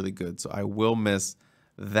really, really good. So I will miss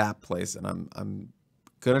that place, and I'm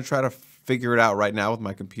gonna try to figure it out right now with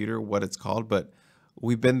my computer what it's called. But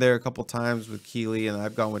we've been there a couple times with Keeley, and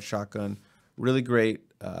I've gone with Shotgun. Really great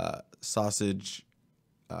sausage,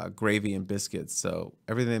 gravy, and biscuits. So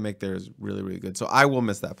everything they make there is really, really good. So I will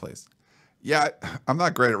miss that place. Yeah, I'm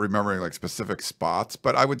not great at remembering like specific spots,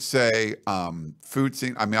 but I would say food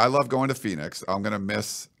scene. I mean, I love going to Phoenix. I'm gonna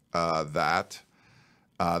miss that.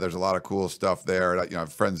 There's a lot of cool stuff there. I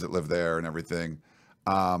have friends that live there and everything.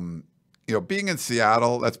 Being in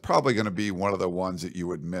Seattle, that's probably going to be one of the ones that you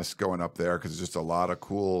would miss going up there because it's just a lot of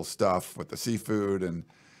cool stuff with the seafood and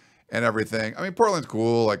everything. I mean, Portland's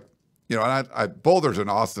cool, like and Boulder's an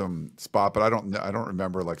awesome spot, but I don't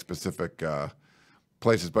remember like specific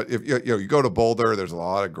places. But if you go to Boulder, there's a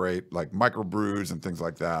lot of great like microbrews and things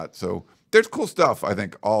like that. So there's cool stuff I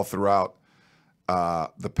think all throughout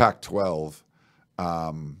the Pac-12.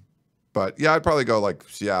 But yeah, I'd probably go like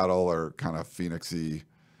Seattle or kind of Phoenix-y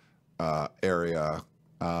area.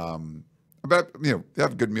 But they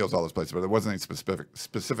have good meals all those places, but there wasn't any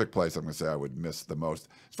specific place I'm going to say I would miss the most.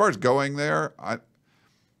 As far as going there,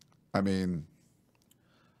 I mean,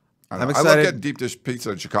 I'm I excited. love getting deep dish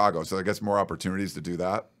pizza in Chicago, so I guess more opportunities to do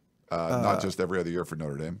that. Not just every other year for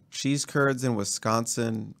Notre Dame. Cheese curds in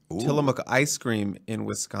Wisconsin, Tillamook ice cream in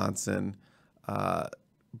Wisconsin.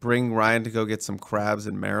 Bring Ryan to go get some crabs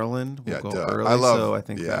in Maryland. We'll go early, so I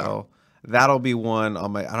think that'll be one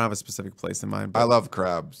on my. I don't have a specific place in mind. But I love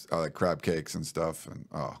crabs. I like crab cakes and stuff, and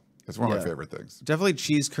it's one of my favorite things. Definitely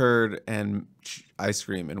cheese curd and ice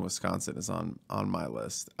cream in Wisconsin is on my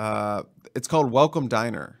list. It's called Welcome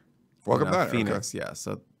Diner. Welcome Diner, Phoenix. okay. Yeah.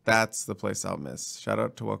 So that's the place I'll miss. Shout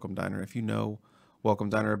out to Welcome Diner. If you know welcome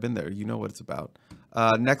diner. I've been there. You know what it's about.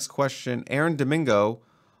 Next question, Aaron Domingo.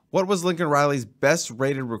 What was Lincoln Riley's best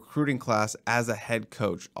rated recruiting class as a head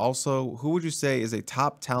coach? Also, who would you say is a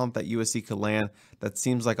top talent that USC could land that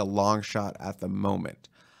seems like a long shot at the moment?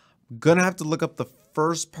 Gonna have to look up the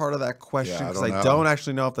first part of that question because I don't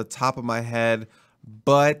actually know off the top of my head,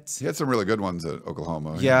 but he had some really good ones at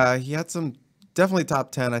Oklahoma. Yeah, he had some definitely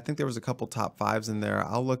top 10. I think there was a couple top 5s in there.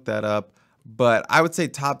 I'll look that up. But I would say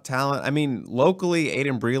top talent. I mean, locally,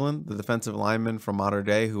 Aiden Breland, the defensive lineman from Mater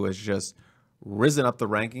Dei, who has just risen up the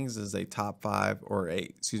rankings as a top 5 or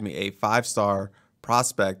a 5-star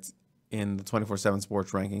prospect in the 24/7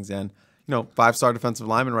 Sports rankings, and 5-star defensive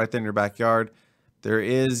lineman right there in your backyard. There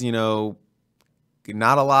is not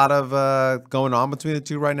a lot of going on between the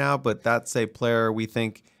two right now, but that's a player we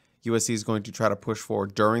think USC is going to try to push for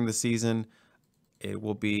during the season. It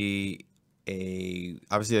will be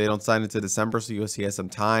obviously they don't sign until December, so USC has some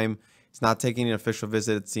time. It's not taking an official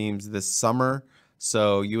visit, it seems, this summer.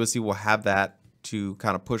 So USC will have that to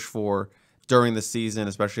kind of push for during the season,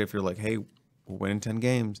 especially if you're like, hey, we're winning 10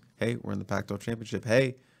 games. Hey, we're in the Pac-12 championship.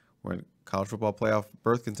 Hey, we're in college football playoff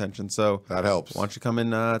berth contention. So that helps. Why don't you come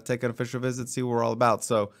and take an official visit, see what we're all about.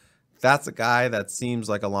 So that's a guy that seems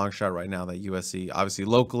like a long shot right now that USC, obviously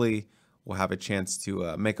locally, will have a chance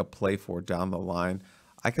to make a play for down the line.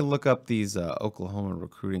 I can look up these Oklahoma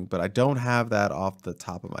recruiting, but I don't have that off the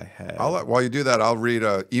top of my head. While you do that, I'll read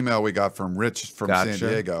an email we got from Rich from San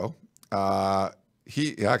Diego.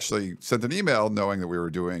 He actually sent an email knowing that we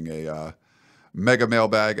were doing a mega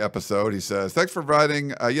mailbag episode. He says, thanks for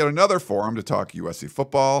providing yet another forum to talk USC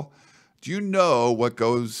football. Do you know what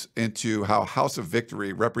goes into how House of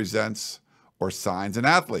Victory represents or signs an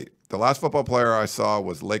athlete? The last football player I saw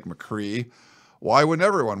was Lake McCree. Why wouldn't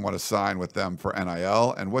everyone want to sign with them for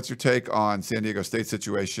NIL? And what's your take on San Diego State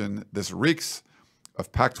situation? This reeks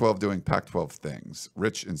of Pac-12 doing Pac-12 things.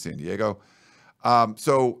 Rich in San Diego.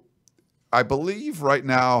 So I believe right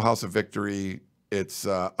now, House of Victory, it's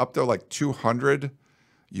up to like 200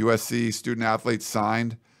 USC student athletes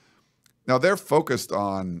signed. Now they're focused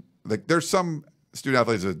on, like, there's some student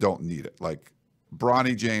athletes that don't need it. Like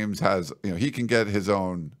Bronny James has, he can get his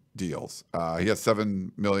own deals. He has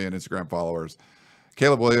 7 million Instagram followers.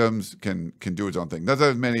 Caleb Williams can do his own thing. Doesn't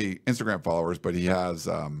have many Instagram followers, but he has,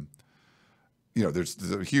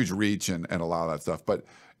 there's a huge reach and a lot of that stuff. But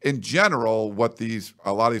in general,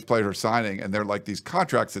 a lot of these players are signing, and they're like these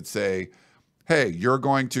contracts that say, hey, you're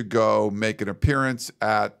going to go make an appearance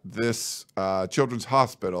at this children's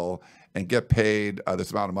hospital and get paid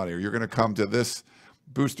this amount of money, or you're going to come to this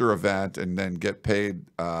booster event and then get paid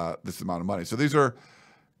this amount of money. So these are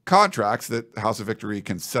contracts that House of Victory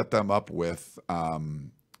can set them up with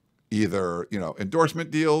either, endorsement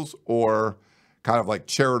deals or kind of like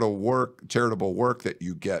charitable work that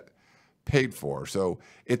you get paid for. So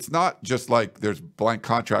it's not just like there's blank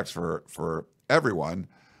contracts for everyone.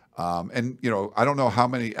 And, I don't know how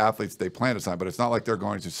many athletes they plan to sign, but it's not like they're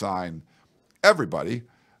going to sign everybody,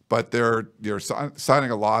 but they're signing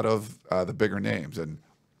a lot of the bigger names. And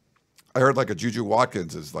I heard like a Juju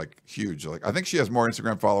Watkins is like huge. Like I think she has more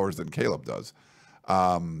Instagram followers than Caleb does.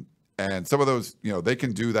 And some of those, they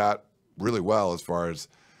can do that really well as far as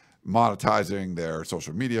monetizing their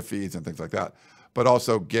social media feeds and things like that, but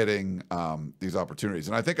also getting these opportunities.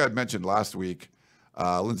 And I think I mentioned last week,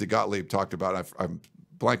 Lindsay Gottlieb talked about, I'm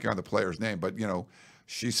blanking on the player's name, but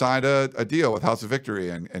she signed a deal with House of Victory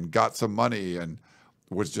and got some money and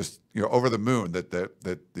was just over the moon that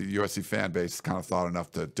the USC fan base kind of thought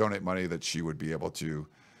enough to donate money that she would be able to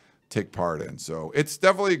take part in. So it's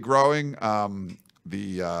definitely growing,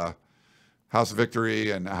 the House of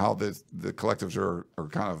Victory and how the collectives are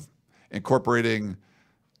kind of incorporating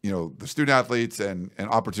the student athletes and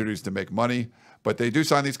opportunities to make money. But they do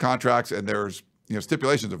sign these contracts, and there's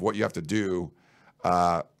stipulations of what you have to do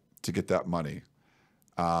to get that money.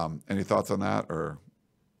 Any thoughts on that? Or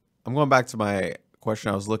I'm going back to my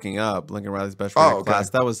question I was looking up, Lincoln Riley's best rated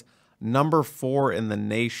class. That was number 4 in the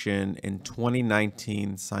nation in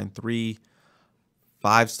 2019. Signed 3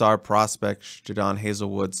 5-star prospects: Jadon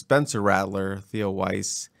Hazelwood, Spencer Rattler, Theo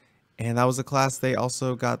Weiss. And that was a class they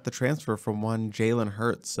also got the transfer from one Jalen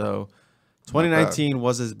Hurts. So 2019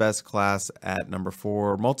 was his best class at number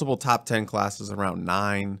 4. Multiple top 10 classes around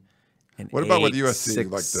 9 and what 8, about with USC,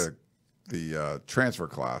 6. like the transfer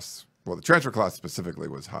class? Well, the transfer class specifically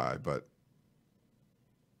was high, but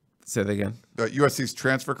say that again. USC's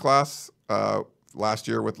transfer class last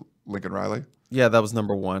year with Lincoln Riley. Yeah, that was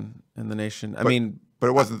number 1 in the nation. But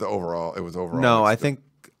it wasn't the overall. It was overall. No, I think.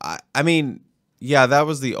 Yeah, that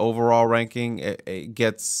was the overall ranking. It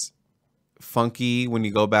gets funky when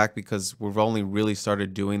you go back because we've only really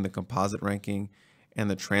started doing the composite ranking and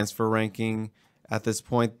the transfer ranking at this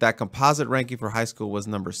point. That composite ranking for high school was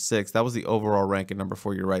number 6. That was the overall rank at number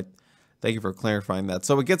 4. You're right. Thank you for clarifying that.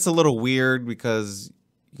 So it gets a little weird because,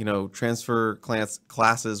 transfer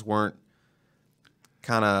classes weren't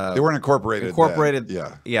they weren't incorporated.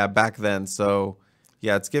 Then. Yeah, back then. So,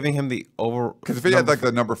 yeah, it's giving him the over. Because if he had like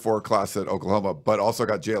the number 4 class at Oklahoma, but also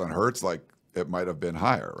got Jalen Hurts, like it might have been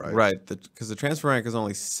higher, right? Right. Because the transfer rank is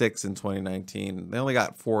only 6 in 2019. They only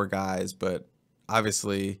got 4 guys, but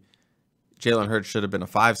obviously Jalen Hurts should have been a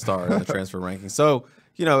 5-star in the transfer ranking. So,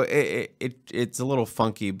 it's a little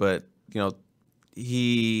funky, but,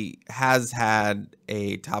 he has had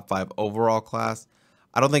a top 5 overall class.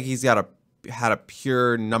 I don't think he's had a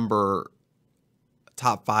pure number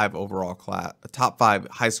top 5 overall class, top 5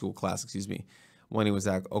 high school class, when he was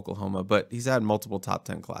at Oklahoma, but he's had multiple top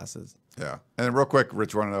 10 classes. Yeah. And real quick,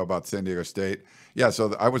 Rich, want to know about San Diego State? Yeah,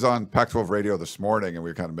 so I was on Pac-12 radio this morning, and we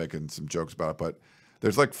were kind of making some jokes about it, but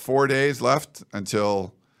there's like 4 days left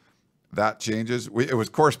until that changes. It was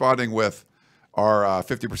corresponding with our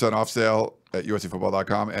 50% off sale at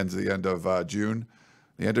USCfootball.com, ends at the end of June.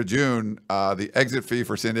 The end of June, the exit fee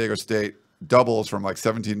for San Diego State doubles from like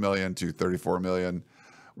 $17 million to $34 million.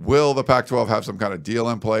 Will the Pac-12 have some kind of deal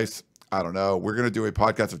in place? I don't know. We're going to do a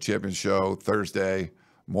Podcast of Champions show Thursday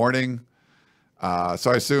morning.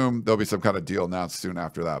 So I assume there'll be some kind of deal announced soon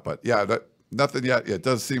after that. But yeah, nothing yet. It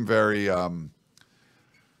does seem very,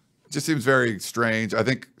 just seems very strange. I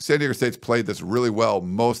think San Diego State's played this really well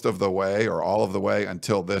most of the way or all of the way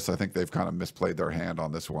until this. I think they've kind of misplayed their hand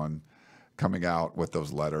on this one coming out with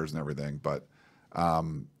those letters and everything. But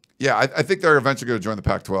yeah, I think they're eventually going to join the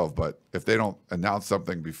Pac-12. But if they don't announce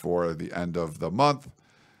something before the end of the month,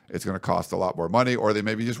 it's going to cost a lot more money, or they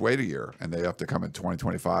maybe just wait a year and they have to come in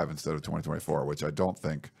 2025 instead of 2024, which I don't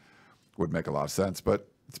think would make a lot of sense. But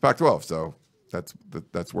it's Pac-12, so that's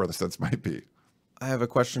where the sense might be. I have a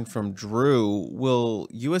question from Drew. Will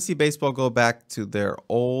USC baseball go back to their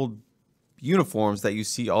old uniforms that you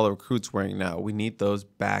see all the recruits wearing now? We need those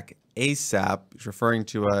back ASAP. He's referring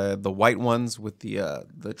to the white ones with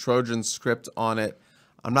the Trojan script on it.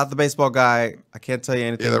 I'm not the baseball guy. I can't tell you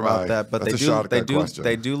anything about that, but they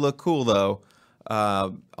do look cool though.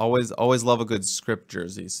 Always love a good script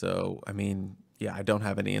jersey. So I mean, yeah, I don't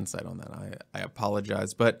have any insight on that. I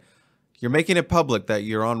apologize, but you're making it public that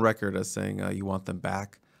you're on record as saying you want them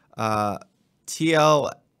back.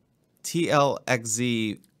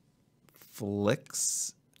 TLXZ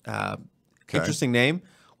Flicks, interesting name.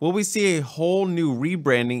 Will we see a whole new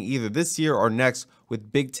rebranding either this year or next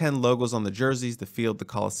with Big Ten logos on the jerseys, the field, the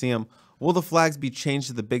Coliseum? Will the flags be changed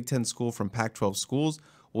to the Big Ten school from Pac-12 schools?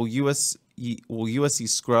 Will USC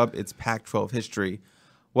scrub its Pac-12 history?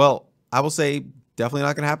 Well, I will say definitely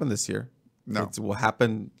not going to happen this year. No. It will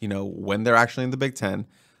happen, when they're actually in the Big Ten.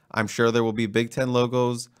 I'm sure there will be Big Ten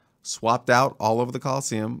logos swapped out all over the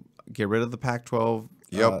Coliseum. Get rid of the Pac-12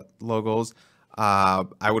 logos.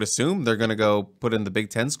 I would assume they're going to go put in the Big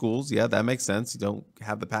Ten schools. Yeah, that makes sense. You don't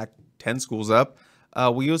have the Pac-10 schools up.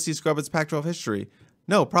 Will USC scrub its Pac-12 history?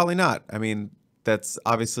 No, probably not. I mean, that's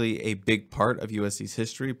obviously a big part of USC's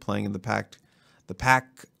history, playing in the Pac,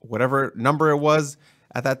 whatever number it was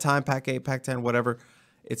at that time, Pac-8, Pac-10, whatever.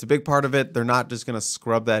 It's a big part of it. They're not just going to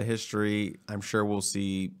scrub that history. I'm sure we'll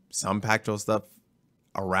see some Pac-12 stuff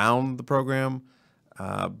around the program.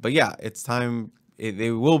 But yeah, it's time.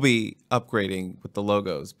 They will be upgrading with the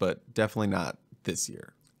logos, but definitely not this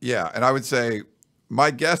year. Yeah, and I would say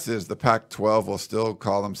my guess is the Pac-12 will still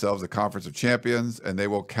call themselves a Conference of Champions, and they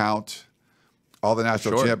will count all the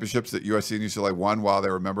national championships that USC and UCLA won while they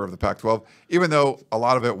were a member of the Pac-12, even though a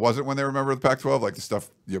lot of it wasn't when they were a member of the Pac-12, like the stuff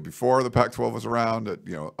before the Pac-12 was around,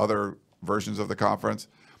 other versions of the conference.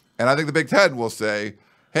 And I think the Big Ten will say,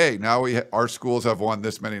 hey, now our schools have won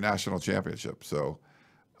this many national championships. So,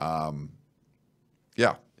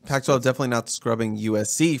 yeah. Pac-12 definitely not scrubbing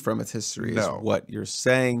USC from its history is what you're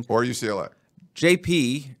saying. Or UCLA.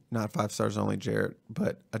 JP, not 5 stars only, Jarrett,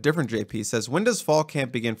 but a different JP says, when does fall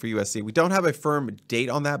camp begin for USC? We don't have a firm date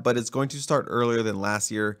on that, but it's going to start earlier than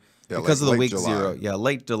last year because of the week July. 0. Yeah,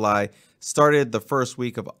 late July. Started the first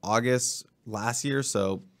week of August last year,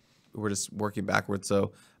 so we're just working backwards.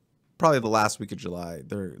 So probably the last week of July,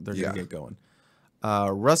 they're going to get going.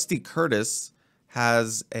 Rusty Curtis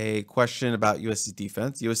has a question about USC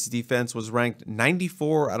defense. USC defense was ranked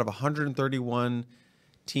 94 out of 131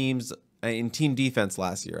 teams in team defense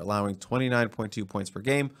last year, allowing 29.2 points per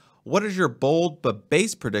game. What is your bold but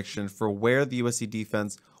base prediction for where the USC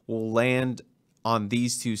defense will land on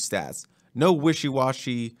these two stats? No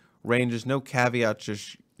wishy-washy ranges, no caveats,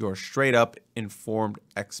 just your straight-up informed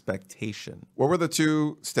expectation. What were the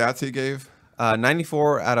two stats he gave?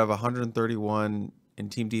 94 out of 131 in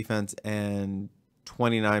team defense and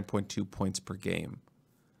 29.2 points per game.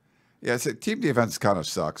 Yeah, so team defense kind of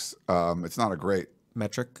sucks. It's not a great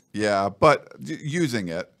Metric? Yeah, but using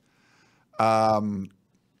it, I mean,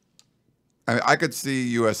 I could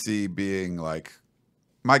see USC being like,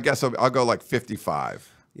 my guess, I'll go like 55.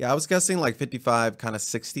 Yeah, I was guessing like 55, kind of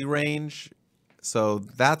 60 range. So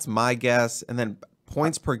that's my guess. And then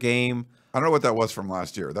points per game. I don't know what that was from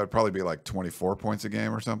last year. That would probably be like 24 points a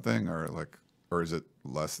game or something, or is it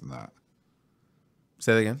less than that?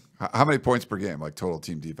 Say that again. How many points per game, like total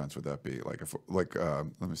team defense, would that be? Let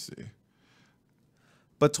me see.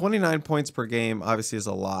 But 29 points per game obviously is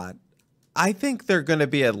a lot. I think they're going to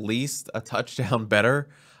be at least a touchdown better.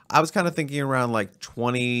 I was kind of thinking around like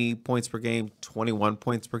 20 points per game, 21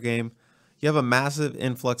 points per game. You have a massive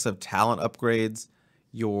influx of talent upgrades.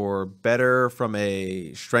 You're better from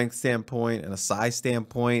a strength standpoint and a size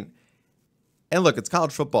standpoint. And look, it's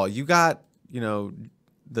college football. You got,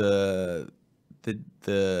 the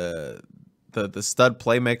stud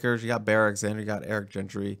playmakers. You got Bear Alexander, you got Eric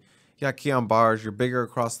Gentry. You got Keon Barrs. You're bigger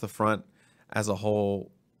across the front as a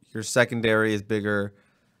whole. Your secondary is bigger.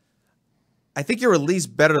 I think you're at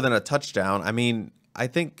least better than a touchdown. I mean, I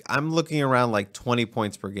think I'm looking around like 20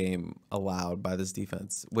 points per game allowed by this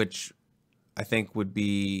defense, which I think would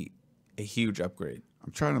be a huge upgrade.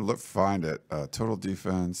 I'm trying to find it. Total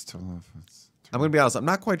defense, total offense. I'm going to be honest. I'm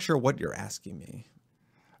not quite sure what you're asking me.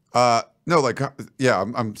 No,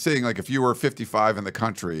 I'm saying like if you were 55 in the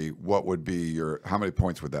country, what would be how many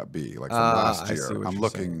points would that be? Like from last year. I'm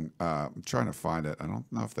looking, I'm trying to find it. I don't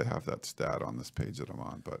know if they have that stat on this page that I'm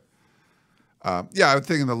on, but I would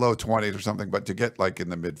think in the low 20s or something, but to get like in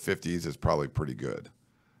the mid 50s is probably pretty good.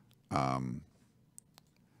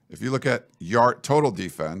 If you look at total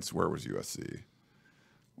defense, where was USC?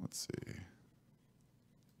 Let's see.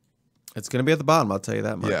 It's going to be at the bottom, I'll tell you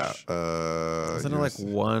that much. Yeah. Isn't it like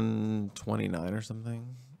 129 or something?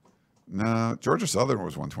 No, Georgia Southern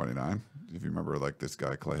was 129. If you remember, like this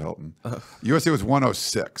guy, Clay Helton. USC was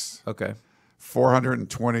 106. Okay.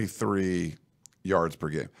 423 yards per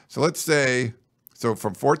game. So let's say,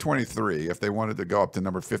 from 423, if they wanted to go up to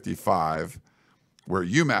number 55, where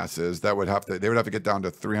UMass is, they would have to get down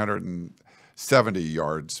to 370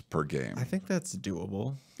 yards per game. I think that's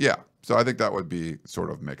doable. Yeah. So I think that would be sort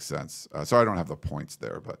of makes sense. So I don't have the points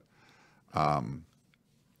there, but I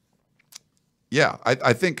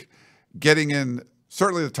think getting in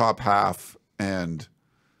certainly the top half, and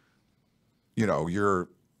if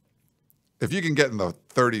you can get in the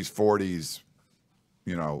 30s, 40s,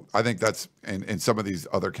 I think that's in some of these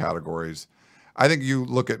other categories. I think you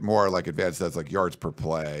look at more like advanced stats like yards per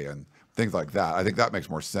play and things like that. I think that makes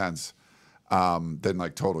more sense than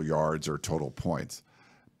like total yards or total points.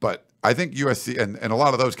 But I think USC, and a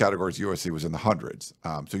lot of those categories, USC was in the hundreds.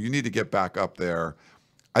 So you need to get back up there.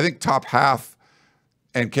 I think top half,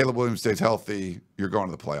 and Caleb Williams stays healthy, you're going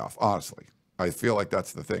to the playoff, honestly. I feel like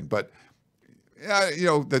that's the thing. But,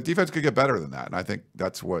 the defense could get better than that. And I think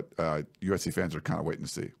that's what USC fans are kind of waiting to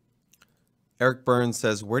see. Eric Burns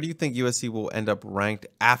says, where do you think USC will end up ranked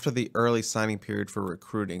after the early signing period for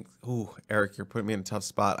recruiting? Ooh, Eric, you're putting me in a tough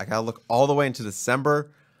spot. I got to look all the way into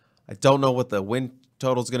December. I don't know what the win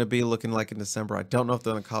total is going to be looking like in December. I don't know if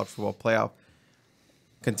they're in the college football playoff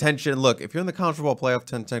contention. Look, if you're in the college football playoff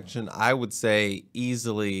contention, I would say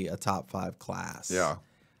easily a top 5 class. Yeah.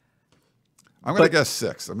 I'm going to guess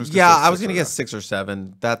 6. I was going to guess 6 or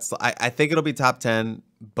 7. I think it'll be top 10,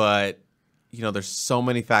 but there's so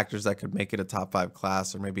many factors that could make it a top 5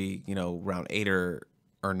 class, or maybe, around 8 or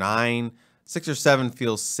 9. 6 or 7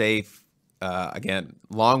 feels safe. Again,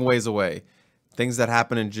 long ways away. Things that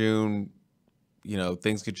happen in June,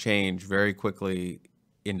 things could change very quickly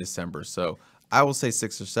in December. So I will say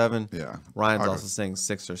 6 or 7. Yeah. Ryan's also saying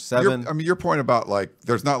 6 or 7. Your point about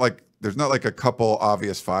there's not like a couple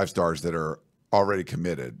obvious 5 stars that are already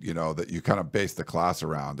committed, that you kind of base the class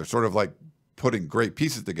around. They're sort of like putting great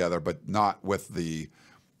pieces together, but not with the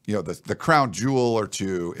crown jewel or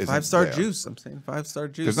two. 5-star juice. I'm saying 5-star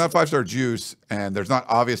juice. There's not 5-star juice, and there's not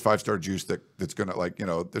obvious 5-star juice that's going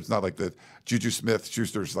to there's not like the Juju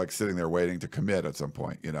Smith-Schuster's like sitting there waiting to commit at some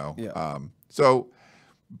point, Yeah.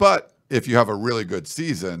 But if you have a really good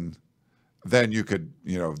season, then you could,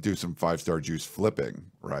 do some 5-star juice flipping,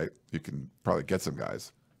 right? You can probably get some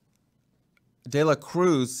guys. De La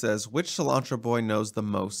Cruz says, which cilantro boy knows the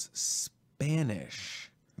most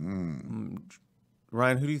Spanish?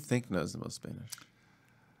 Ryan, who do you think knows the most Spanish?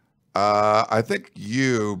 I think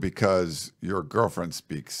you, because your girlfriend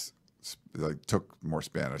took more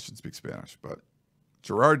Spanish and speaks Spanish, but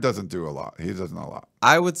Gerard doesn't do a lot. He doesn't know a lot.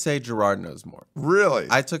 I would say Gerard knows more. Really?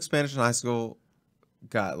 I took Spanish in high school,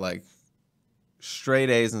 got like straight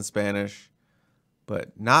A's in Spanish,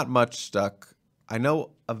 but not much stuck. I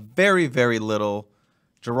know a very, very little.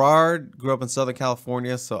 Gerard grew up in Southern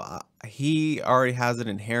California, so he already has an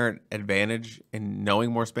inherent advantage in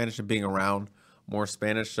knowing more Spanish and being around more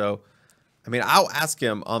Spanish. So, I mean, I'll ask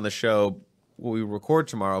him on the show when we record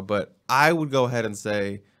tomorrow, but I would go ahead and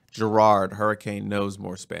say Gerard, Hurricane, knows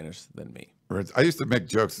more Spanish than me. I used to make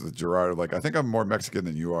jokes with Gerard, like, I think I'm more Mexican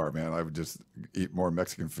than you are, man. I would just eat more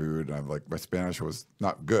Mexican food. And I'm like, my Spanish was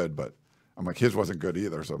not good, but I'm like, his wasn't good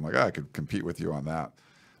either. So I'm like, I could compete with you on that,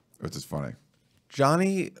 which is funny.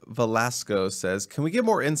 Johnny Velasco says, can we get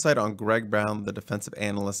more insight on Greg Brown, the defensive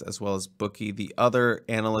analyst, as well as Bookie, the other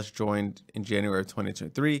analyst joined in January of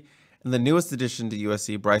 2023, and the newest addition to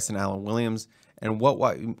USC, Bryson Allen Williams, and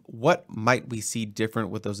what might we see different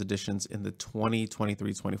with those additions in the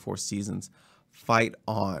 2023-24 seasons? Fight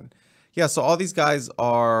on. Yeah, so all these guys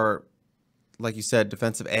are, like you said,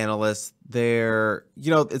 defensive analysts. They're,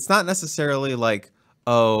 it's not necessarily like,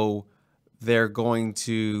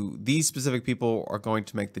 these specific people are going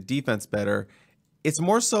to make the defense better. It's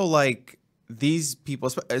more so like these people,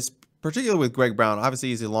 particularly with Greg Brown. Obviously,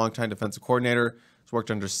 he's a longtime defensive coordinator. He's worked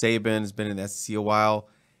under Saban, has been in the SEC a while.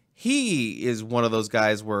 He is one of those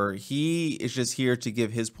guys where he is just here to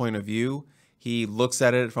give his point of view. He looks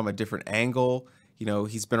at it from a different angle.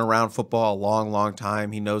 He's been around football a long, long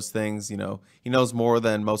time. He knows things, he knows more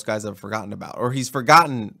than most guys have forgotten about, or he's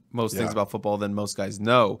forgotten most things about football than most guys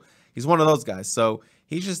know. He's one of those guys. So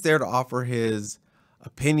he's just there to offer his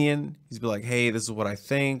opinion. He's be like, hey, this is what I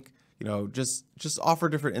think. Just offer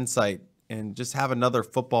different insight and just have another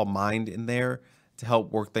football mind in there to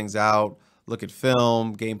help work things out, look at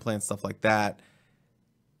film, game plan, stuff like that.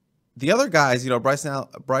 The other guys,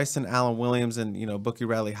 Bryson Allen Williams and, Bookie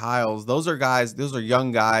Riley Hiles, those are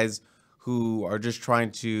young guys who are just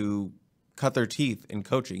trying to cut their teeth in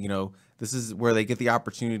coaching. This is where they get the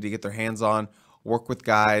opportunity to get their hands on, work with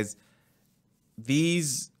guys.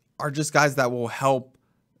 These are just guys that will help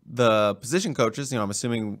the position coaches. I'm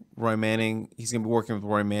assuming Roy Manning, he's going to be working with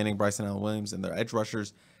Roy Manning, Bryson Allen Williams, and their edge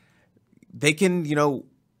rushers. They can,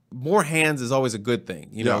 more hands is always a good thing.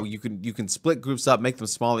 You can split groups up, make them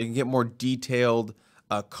smaller. You can get more detailed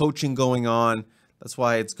coaching going on. That's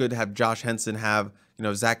why it's good to have Josh Henson have,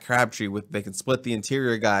 Zach Crabtree they can split the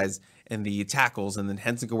interior guys and the tackles, and then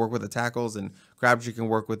Henson can work with the tackles and Crabtree can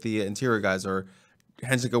work with the interior guys, or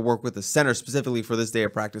Henson can work with the center specifically for this day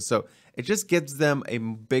of practice. So it just gives them a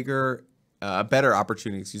better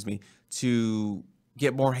opportunity, to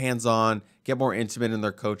get more hands-on, get more intimate in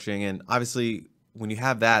their coaching. And obviously, when you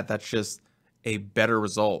have that, that's just a better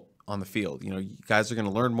result on the field. You guys are going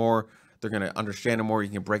to learn more. They're going to understand it more. You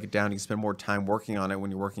can break it down. You can spend more time working on it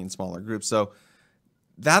when you're working in smaller groups. So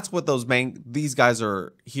that's what these guys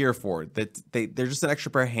are here for. That they're just an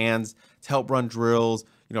extra pair of hands to help run drills,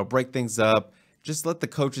 break things up. Just let the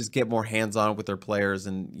coaches get more hands-on with their players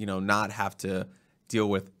and, not have to deal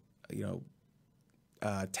with,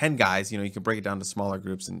 10 guys. You can break it down to smaller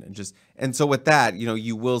groups and so with that,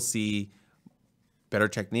 you will see better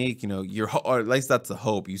technique, or at least that's the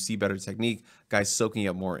hope. You see better technique, guys soaking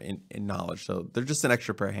up more in knowledge. So they're just an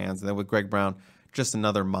extra pair of hands. And then with Greg Brown, just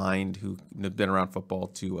another mind who's been around football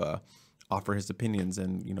to offer his opinions.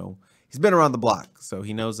 And, he's been around the block, so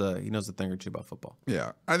he knows a thing or two about football.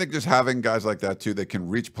 Yeah, I think just having guys like that too, they can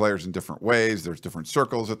reach players in different ways. There's different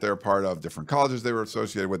circles that they're part of, different colleges they were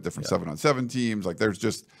associated with, different 7-on-7 teams. Like it's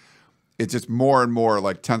just more and more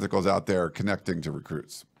like tentacles out there connecting to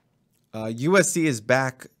recruits. USC is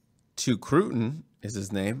back to Cruton, is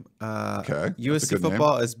his name. Okay. USC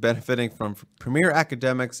football is benefiting from premier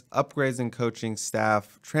academics, upgrades in coaching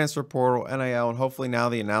staff, transfer portal, NIL, and hopefully now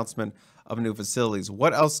the announcement of new facilities.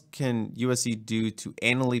 What else can USC do to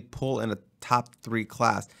annually pull in a top 3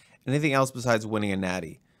 class? Anything else besides winning a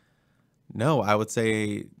natty? No, I would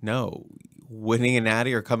say no. Winning a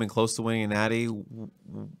natty or coming close to winning a natty,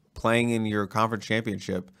 playing in your conference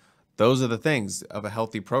championship, those are the things of a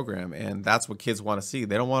healthy program, and that's what kids want to see.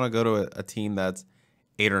 They don't want to go to a team that's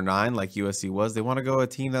 8 or 9 like USC was. They want to go to a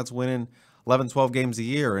team that's winning 11, 12 games a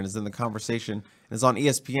year and is in the conversation and is on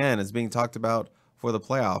ESPN, is being talked about for the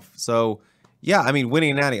playoff. So, yeah, I mean,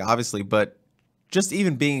 winning a natty, obviously, but just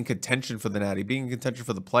even being in contention for the natty, being in contention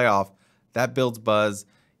for the playoff, that builds buzz.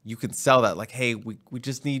 You can sell that like, hey, we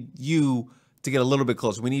just need you to get a little bit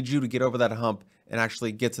closer. We need you to get over that hump and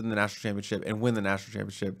actually get to the national championship and win the national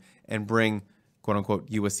championship and bring, quote unquote,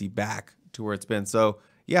 USC back to where it's been. So,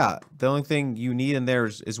 yeah, the only thing you need in there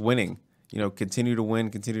is winning. Continue to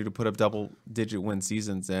win, continue to put up double-digit win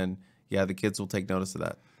seasons, and, yeah, the kids will take notice of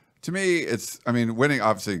that. To me, winning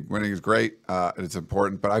is great. It's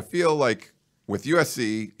important. But I feel like with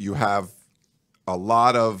USC, you have a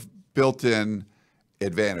lot of built-in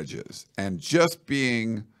advantages, and just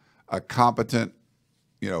being a competent,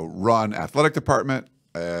 run athletic department,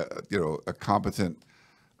 a competent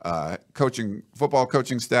football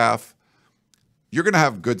coaching staff, you're going to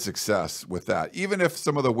have good success with that. Even if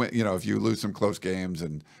some of the if you lose some close games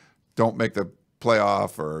and don't make the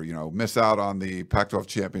playoff or miss out on the Pac-12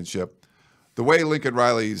 championship, the way Lincoln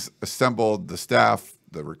Riley's assembled the staff,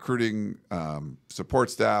 the recruiting support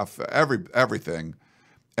staff, everything,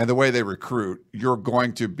 and the way they recruit, you're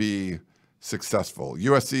going to be successful.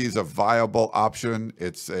 USC is a viable option.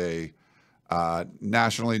 It's a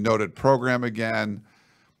nationally noted program again.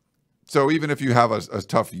 So even if you have a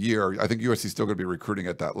tough year, I think USC is still going to be recruiting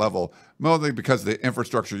at that level, mostly because of the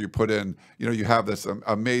infrastructure you put in. You have this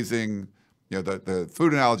amazing, the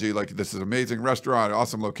food analogy, like this is amazing restaurant,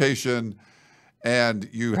 awesome location, and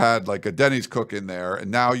you had like a Denny's cook in there, and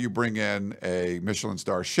now you bring in a Michelin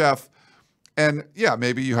star chef. And yeah,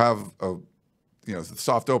 maybe you have the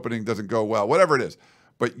soft opening doesn't go well, whatever it is.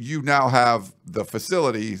 But you now have the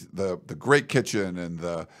facilities, the great kitchen and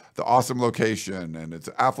the awesome location, and it's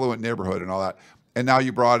an affluent neighborhood and all that. And now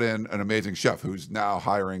you brought in an amazing chef who's now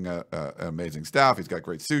hiring an amazing staff. He's got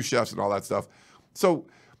great sous chefs and all that stuff. So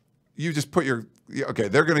you just put you're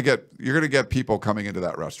going to get people coming into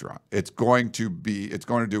that restaurant. It's going to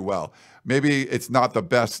do well. Maybe it's not the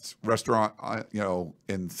best restaurant,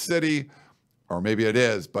 in the city, or maybe it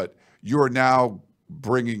is, but you're now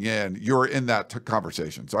you're in that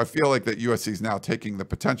conversation. So I feel like that USC is now taking the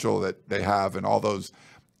potential that they have and all those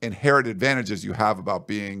inherent advantages you have about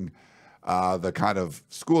being the kind of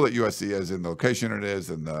school that USC is, and the location it is,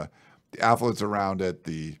 and the affluence around it,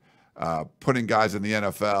 the putting guys in the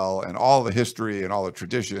NFL, and all the history and all the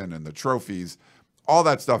tradition and the trophies. All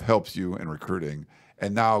that stuff helps you in recruiting.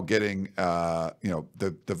 And now getting,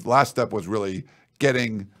 the last step was really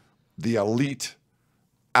getting the elite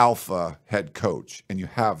alpha head coach, and you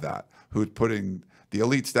have that, who's putting the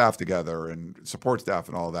elite staff together and support staff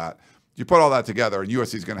and all that. You put all that together, and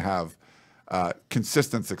USC is going to have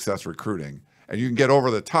consistent success recruiting, and you can get over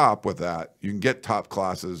the top with that. You can get top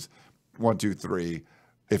classes 1, 2, 3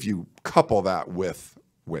 if you couple that with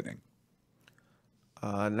winning.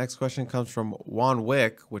 Next question comes from Juan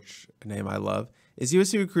Wick, which a name I love. Is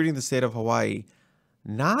USC recruiting the state of Hawaii?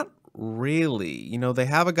 Not really. They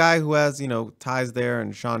have a guy who has, ties there,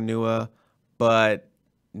 and Sean Nua, but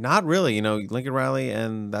not really. Lincoln Riley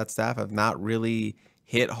and that staff have not really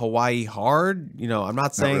hit Hawaii hard. I'm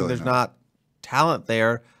not saying really, there's no. not talent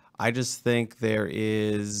there. I just think there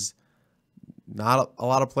is not a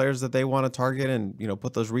lot of players that they want to target and,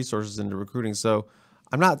 put those resources into recruiting. So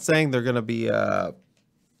I'm not saying they're going to be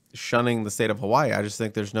shunning the state of Hawaii. I just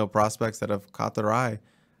think there's no prospects that have caught their eye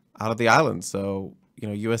out of the island. So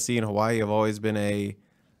USC and Hawaii have always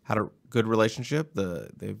had a good relationship.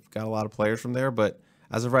 They've got a lot of players from there, but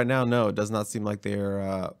as of right now, no, it does not seem like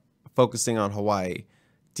they're focusing on Hawaii.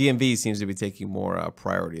 DMV seems to be taking more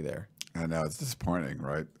priority there. I know, it's disappointing,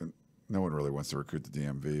 right? No one really wants to recruit the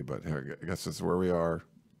DMV, but I guess that's where we are.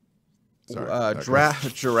 Sorry.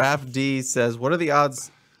 Giraffe D says, what are the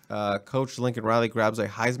odds Coach Lincoln Riley grabs a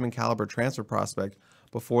Heisman caliber transfer prospect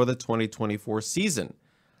before the 2024 season?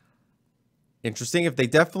 Interesting. If they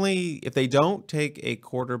don't take a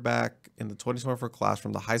quarterback in the 2024 class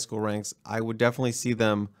from the high school ranks, I would definitely see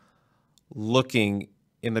them looking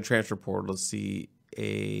in the transfer portal to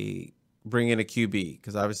bring in a QB,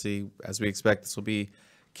 because obviously, as we expect, this will be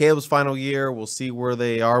Caleb's final year. We'll see where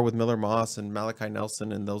they are with Miller Moss and Malachi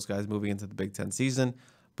Nelson and those guys moving into the Big Ten season.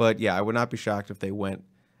 But yeah, I would not be shocked if they went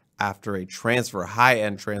after a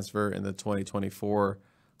high-end transfer in the 2024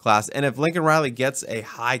 class. And if Lincoln Riley gets a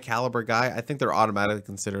high caliber guy, I think they're automatically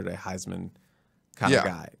considered a Heisman kind of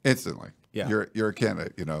guy. Instantly. Yeah. You're a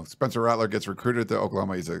candidate. Spencer Rattler gets recruited to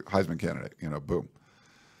Oklahoma. He's a Heisman candidate. Boom.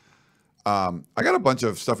 I got a bunch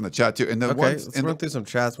of stuff in the chat too. And let's run through some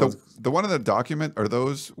chats. The one in the document, are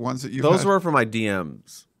those ones that you? Those were from my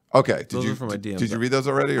DMs. Okay. Those were from my DMs. Did you read those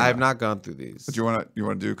already? I have not gone through these. But you want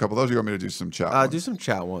to do a couple of those? Or you want me to do some chat? Ones? Do some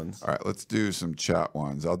chat ones. All right, let's do some chat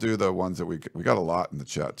ones. I'll do the ones that we got a lot in the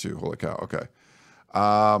chat too. Holy cow! Okay.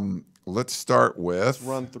 Let's start with. Let's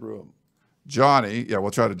run through them. Johnny. Yeah,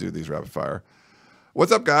 we'll try to do these rapid fire.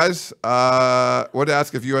 What's up, guys? Wanted to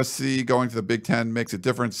ask if USC going to the Big Ten makes a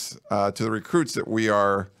difference to the recruits that we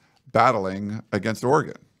are battling against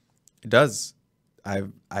Oregon. It does.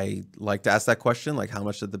 I like to ask that question, like, how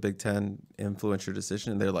much did the Big Ten influence your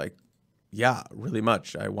decision? And they're like, yeah, really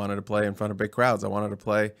much. I wanted to play in front of big crowds. I wanted to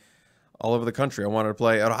play all over the country. I wanted to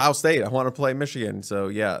play at Ohio State. I wanted to play Michigan. So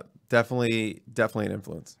yeah, definitely an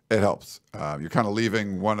influence. It helps. You're kind of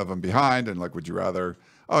leaving one of them behind, and like, would you rather?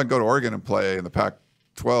 oh, I can go to Oregon and play in the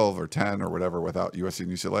Pac-12 or 10 or whatever without USC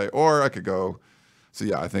and UCLA, or I could go. So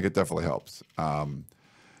yeah, I think it definitely helps.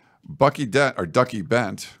 Ducky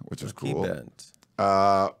Bent, which is cool. Bent.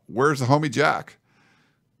 Where's the homie Jack?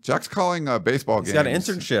 Jack's calling baseball games. He's got an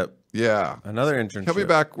internship. Yeah. Another internship. He'll be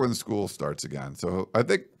back when school starts again. So I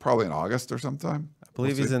think probably in August or sometime. I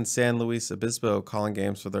believe he's in San Luis Obispo calling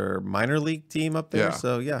games for their minor league team up there. Yeah.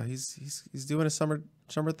 So yeah, he's doing a summer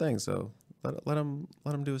thing. So let him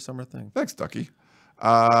do a summer thing. Thanks, Ducky.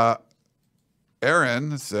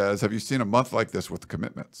 Aaron says, have you seen a month like this with the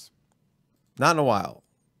commitments? Not in a while.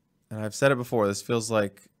 And I've said it before. This feels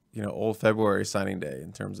like, old February signing day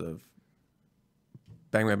in terms of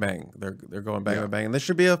bang, bang, bang. They're going bang, bang, bang. And this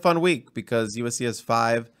should be a fun week because USC has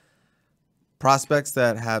 5 prospects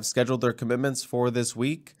that have scheduled their commitments for this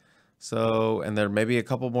week. So, and there may be a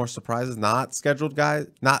couple more surprises, not scheduled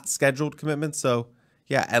commitments. So,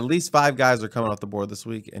 yeah, at least 5 guys are coming off the board this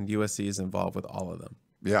week, and USC is involved with all of them.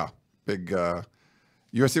 Yeah, big.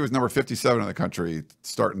 USC was number 57 in the country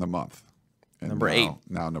starting the month. And number 8.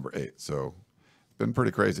 Now number 8. So, been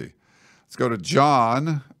pretty crazy. Let's go to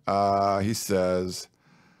John. He says,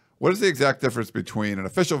 what is the exact difference between an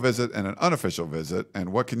official visit and an unofficial visit,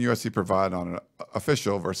 and what can USC provide on an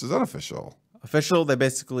official versus unofficial? Official, they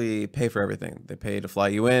basically pay for everything. They pay to fly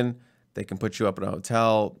you in. They can put you up in a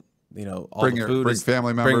hotel. All the food. Bring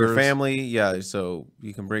family members. Bring your family. Yeah, so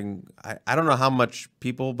you can bring. I don't know how much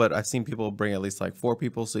people, but I've seen people bring at least like 4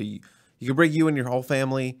 people. So you can bring you and your whole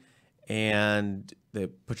family, and they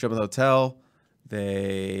put you up in the hotel.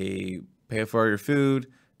 They pay for all your food.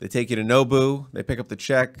 They take you to Nobu. They pick up the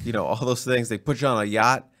check. All those things. They put you on a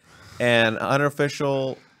yacht. And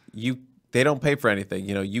unofficial, they don't pay for anything.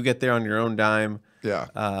 You get there on your own dime.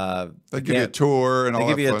 Yeah. They give you a tour and all that.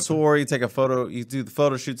 They give you a tour. You take a photo. You do the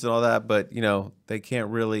photo shoots and all that. But they can't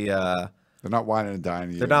really. They're not whining and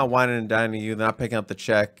dining you. They're not whining and dining you. They're not picking up the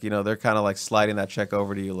check. They're kind of like sliding that check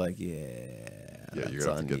over to you. Like, yeah, you're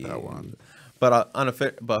gonna have to get that one. But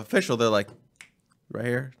official, they're like, right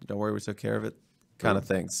here. Don't worry, we took care of it. Kind of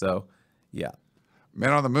thing. So, yeah.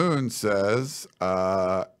 Man on the Moon says,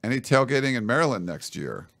 any tailgating in Maryland next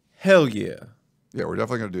year? Hell yeah. Yeah, we're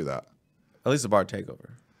definitely going to do that. At least a bar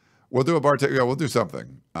takeover. We'll do a bar takeover. Yeah, we'll do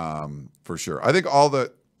something for sure. I think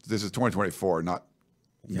this is 2024, not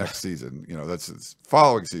next season. That's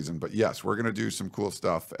following season. But yes, we're going to do some cool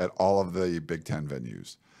stuff at all of the Big Ten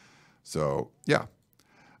venues. So, yeah.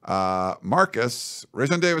 Marcus,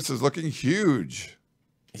 Rajon Davis is looking huge.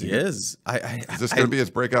 He is. Is this going to be his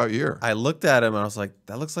breakout year? I looked at him and I was like,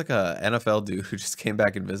 that looks like a NFL dude who just came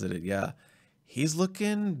back and visited. Yeah. He's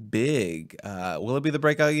looking big. Will it be the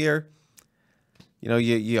breakout year?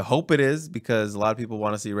 You hope it is because a lot of people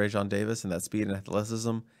want to see Rajon Davis and that speed and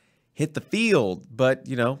athleticism hit the field. But,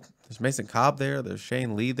 there's Mason Cobb there. There's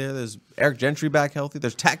Shane Lee there. There's Eric Gentry back healthy.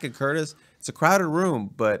 There's Tackett Curtis. It's a crowded room,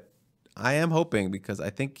 but I am hoping because I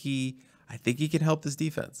think he can help this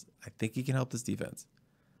defense.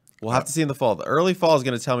 We'll have to see in the fall. The early fall is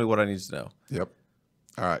going to tell me what I need to know. Yep.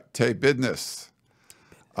 All right. Tay Bidness.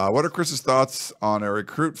 What are Chris's thoughts on a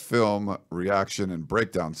recruit film reaction and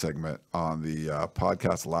breakdown segment on the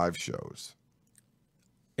podcast live shows?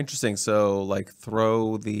 Interesting. So,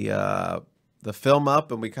 throw the film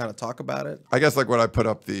up and we kind of talk about it? I guess when I put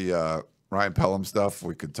up the Ryan Pellum stuff,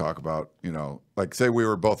 we could talk about, say we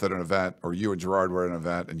were both at an event or you and Gerard were at an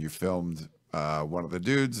event and you filmed one of the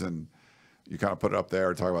dudes and you kind of put it up there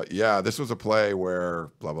and talk about, this was a play where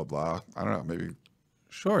blah, blah, blah. I don't know, maybe.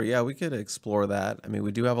 Sure, yeah, we could explore that. I mean,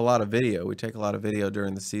 we do have a lot of video. We take a lot of video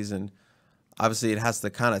during the season. Obviously, it has to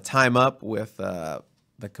kind of time up with the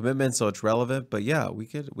commitment so it's relevant. But, yeah, we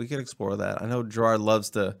could explore that. I know Gerard loves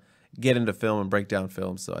to get into film and break down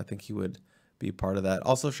film, so I think he would be part of that.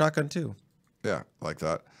 Also, Shotgun, too. Yeah, like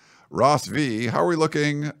that. Ross V, how are we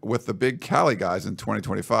looking with the big Cali guys in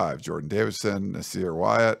 2025? Jordan Davison, Nasir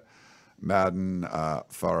Wyatt, Madden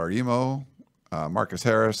Fararimo, Marcus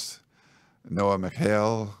Harris, Noah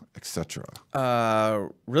McHale, etc.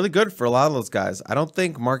 Really good for a lot of those guys. I don't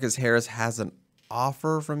think Marcus Harris has an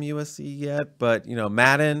offer from USC yet, but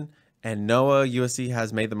Madden and Noah, USC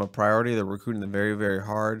has made them a priority. They're recruiting them very, very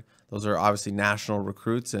hard. Those are obviously national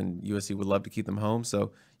recruits, and USC would love to keep them home.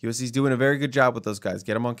 So USC's doing a very good job with those guys.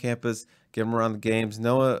 Get them on campus, get them around the games.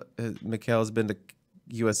 Noah McHale has been to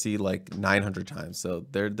USC 900 times, so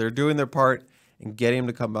they're doing their part in getting him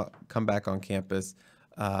to come back on campus.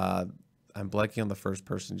 I'm blanking on the first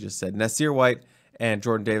person you just said. Nasir White and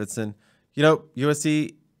Jordan Davidson.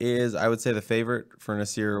 USC is, I would say, the favorite for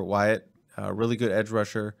Nasir Wyatt. Really good edge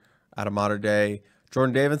rusher out of modern day.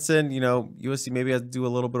 Jordan Davidson, USC maybe has to do a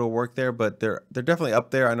little bit of work there, but they're definitely up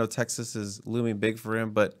there. I know Texas is looming big for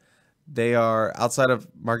him, but they are, outside of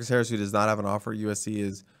Marcus Harris, who does not have an offer, USC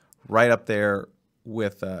is right up there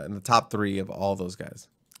with in the top 3 of all those guys.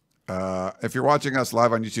 If you're watching us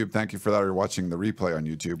live on YouTube, thank you for that. Or you're watching the replay on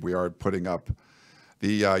YouTube. We are putting up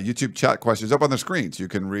the YouTube chat questions up on the screen, so you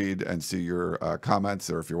can read and see your comments.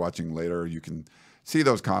 Or if you're watching later, you can see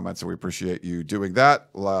those comments. So we appreciate you doing that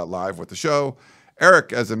live with the show.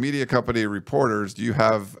 Eric, as a media company reporters, do you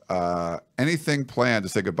have anything planned to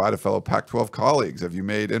say goodbye to fellow Pac-12 colleagues? Have you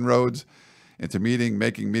made inroads into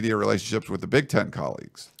making media relationships with the Big Ten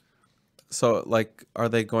colleagues? So, are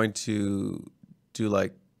they going to do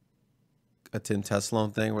a Tim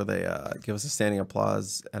Teslone thing where they give us a standing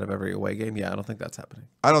applause out of every away game? Yeah, I don't think that's happening.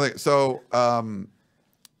 I don't think so.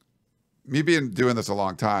 Me doing this a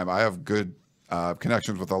long time, I have good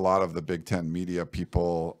connections with a lot of the Big Ten media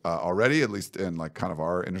people already, at least in kind of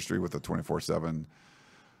our industry with the 24/7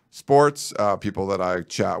 sports, people that I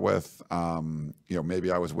chat with. Maybe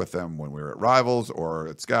I was with them when we were at Rivals or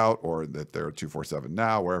at Scout, or that they're 247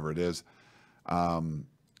 now, wherever it is. And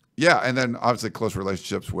then obviously close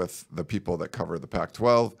relationships with the people that cover the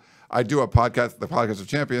Pac-12. I do a podcast, the Podcast of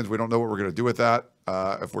Champions. We don't know what we're going to do with that.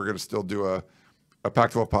 If we're going to still do a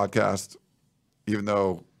Pac-12 podcast, even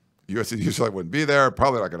though USC usually wouldn't be there,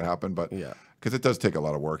 probably not going to happen. But because it does take a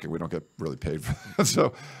lot of work and we don't get really paid for that.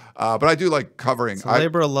 So, but I do like covering. It's a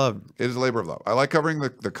labor of love. It is a labor of love. I like covering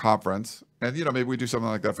the conference, and maybe we do something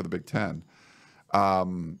like that for the Big Ten. I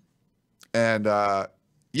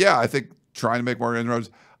think trying to make more inroads.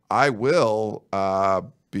 I will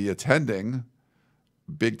be attending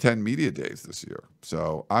Big Ten Media Days this year.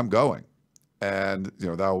 So I'm going. And,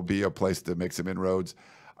 that will be a place to make some inroads.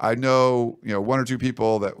 I know, 1 or 2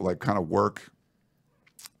 people that kind of work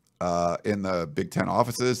in the Big Ten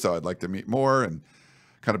offices. So I'd like to meet more and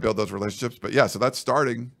kind of build those relationships. But so that's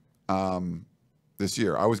starting this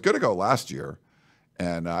year. I was going to go last year,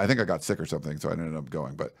 and I think I got sick or something, so I ended up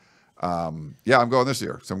going. But I'm going this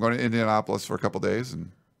year. So I'm going to Indianapolis for a couple days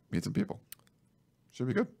and meet some people. Should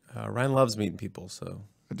be good. Ryan loves meeting people, so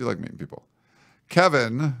I do like meeting people.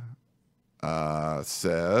 Kevin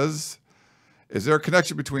says, is there a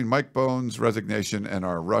connection between Mike Bohn's resignation and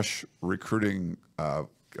our rush recruiting of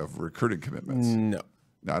recruiting commitments? No,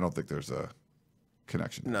 I don't think there's a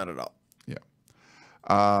connection. Not at all.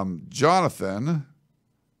 Yeah. Jonathan,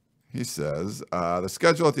 he says, the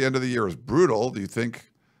schedule at the end of the year is brutal. Do you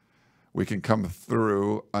think we can come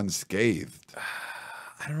through unscathed?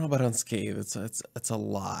 I don't know about unscathed. It's a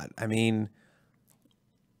lot. I mean,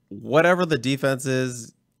 whatever the defense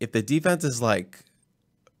is, if the defense is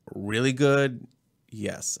really good,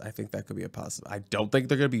 yes, I think that could be a positive. I don't think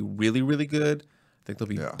they're going to be really, really good. I think they'll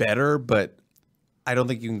be better, but I don't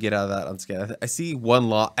think you can get out of that unscathed. I see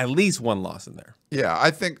at least one loss in there. Yeah,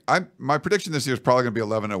 I think my prediction this year is probably going to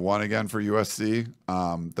be 11-1 again for USC.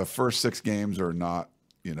 The first 6 games are not,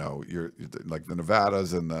 you're like the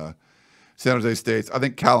Nevadas and the San Jose States. I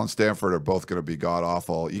think Cal and Stanford are both going to be god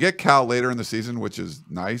awful. You get Cal later in the season, which is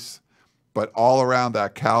nice, but all around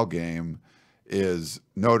that Cal game is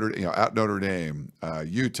at Notre Dame,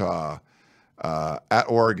 Utah, at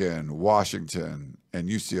Oregon, Washington, and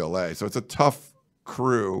UCLA. So it's a tough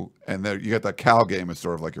crew, and then you get that Cal game as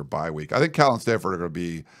sort of like your bye week. I think Cal and Stanford are going to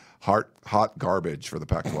be hot garbage for the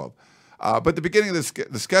Pac-12. But the beginning of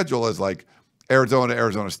the schedule is like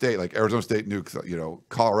Arizona State. Like Arizona State new,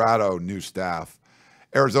 Colorado new staff.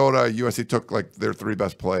 Arizona, USC took their 3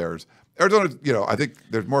 best players. Arizona, I think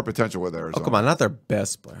there's more potential with Arizona. Oh, come on, not their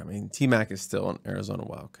best player. I mean, T-Mac is still an Arizona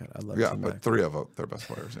Wildcat. I love T-Mac. But 3 of their best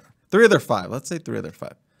players. Yeah, 3 of their 5. Let's say 3 of their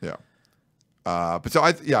 5. Yeah. But so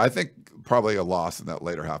I think probably a loss in that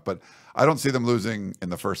later half. But I don't see them losing in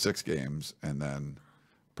the first 6 games and then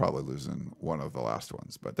probably losing one of the last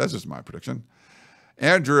ones. But that's just my prediction.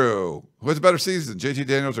 Andrew, who has a better season, JT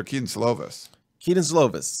Daniels or Keaton Slovis? Keaton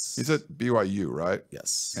Slovis. He's at BYU, right?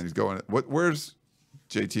 Yes. And he's going. Where's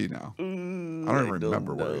JT now? I don't even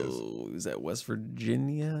remember where he is. He was at West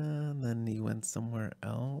Virginia, and then he went somewhere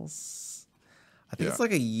else. I think it's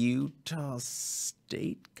like a Utah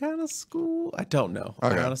State kind of school. I don't know.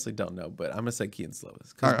 Okay. I honestly don't know, but I'm gonna say Keaton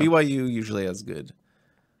Slovis because BYU usually has good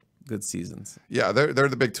seasons. Yeah, they're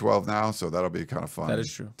the Big 12 now, so that'll be kind of fun. That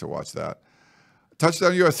is true to watch that.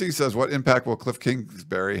 Touchdown USC says, what impact will Cliff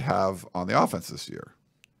Kingsbury have on the offense this year?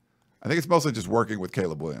 I think it's mostly just working with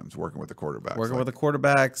Caleb Williams, working with the quarterbacks. With the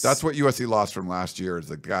quarterbacks. That's what USC lost from last year is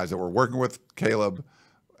the guys that were working with Caleb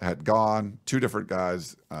had gone, 2 different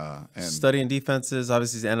guys. And studying defenses.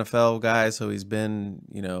 Obviously, he's an NFL guy, so he's been,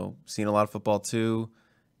 seen a lot of football too.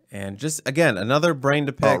 And just, again, another brain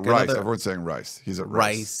to pick. Oh, Rice. Another... Everyone's saying Rice. He's at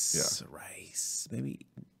Rice. Rice. Maybe.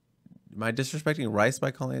 Am I disrespecting Rice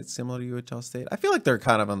by calling it similar to Utah State? I feel like they're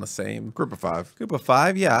kind of on the same. Group of five. Group of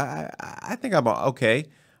five, yeah. I think I'm okay.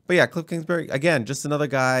 But yeah, Cliff Kingsbury, again, just another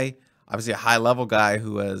guy, obviously a high-level guy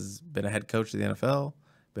who has been a head coach of the NFL,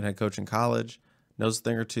 been a head coach in college, knows a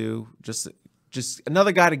thing or two. Just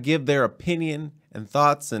another guy to give their opinion and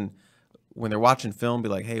thoughts, and when they're watching film, be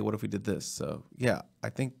like, hey, what if we did this? So, yeah, I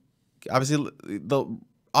think, obviously, the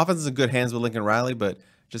offense is in good hands with Lincoln Riley, but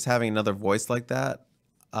just having another voice like that,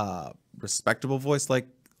 respectable voice like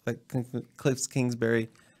Cliff Kingsbury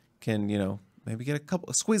can, maybe get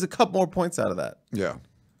squeeze a couple more points out of that. Yeah.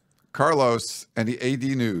 Carlos, any AD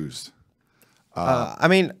news? You got to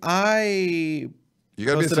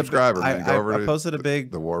be a subscriber. I posted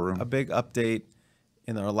the War Room. a big update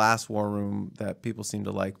in our last War Room that people seem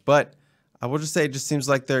to like. But I will just say it just seems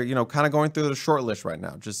like they're, kind of going through the short list right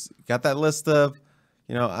now. Just got that list of,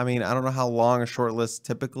 I don't know how long a short list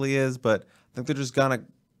typically is, but I think they're just kind of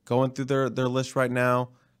going through their list right now.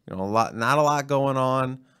 Not a lot going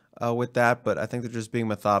on with that, but I think they're just being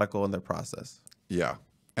methodical in their process. Yeah.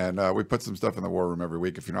 And we put some stuff in the War Room every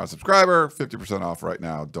week. If you're not a subscriber, 50% off right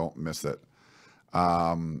now. Don't miss it.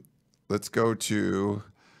 Let's go to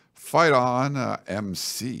Fight On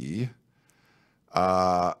MC.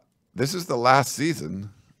 This is the last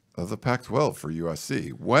season of the Pac-12 for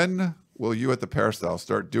USC. When will you at the Peristyle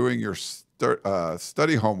start doing your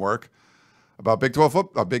study homework about Big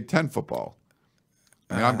 10 football?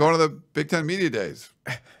 I'm going to the Big 10 Media Days.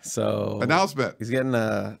 So announcement. He's getting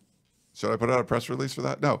a... Should I put out a press release for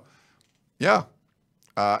that? No. Yeah.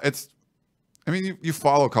 You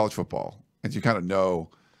follow college football and you kind of know,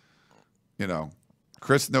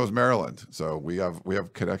 Chris knows Maryland. So we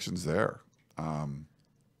have connections there.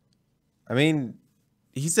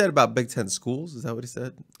 He said about Big Ten schools. Is that what he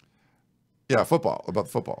said? Yeah, about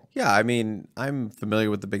football. Yeah, I'm familiar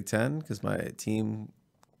with the Big Ten because my team,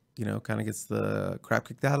 kind of gets the crap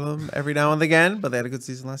kicked out of them every now and again, but they had a good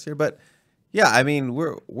season last year. But yeah,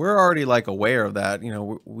 we're already aware of that.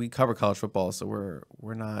 We cover college football, so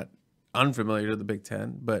we're not unfamiliar to the Big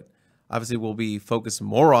Ten, but obviously we'll be focused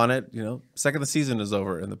more on it. Second the season is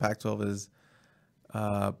over, and the Pac-12 is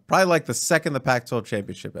probably the second the Pac-12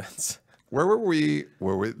 championship ends. Where were we?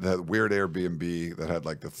 That weird Airbnb that had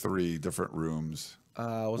the 3 different rooms?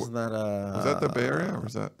 Wasn't that was that the Bay Area or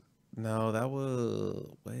was that? No, that was.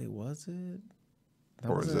 Wait, was it?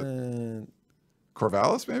 Or was it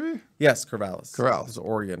Corvallis? Maybe. Yes, Corvallis. Corvallis. It was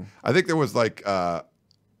Oregon. I think there was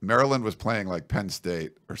Maryland was playing Penn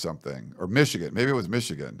State or something, or Michigan. Maybe it was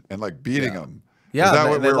Michigan and beating them.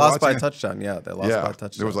 Yeah, they lost by a touchdown. Yeah, they lost by a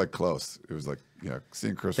touchdown. It was close. It was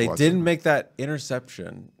seeing Chris. They didn't make that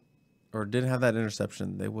interception. Or didn't have that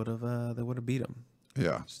interception, they would have beat them.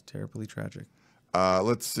 Yeah, it's terribly tragic.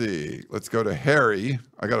 Let's see. Let's go to Harry.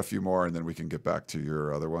 I got a few more, and then we can get back to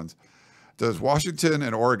your other ones. Does Washington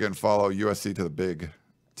and Oregon follow USC to the Big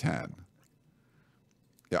Ten?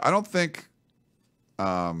 Yeah, I don't think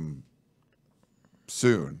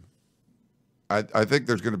soon. I think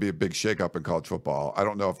there's going to be a big shakeup in college football. I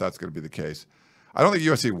don't know if that's going to be the case. I don't think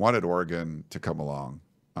USC wanted Oregon to come along.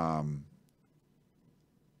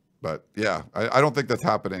 But yeah, I don't think that's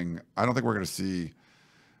happening. I don't think we're going to see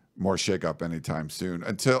more shakeup anytime soon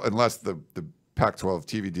unless the Pac-12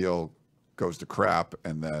 TV deal goes to crap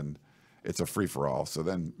and then it's a free-for-all. So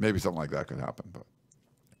then maybe something like that could happen.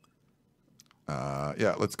 But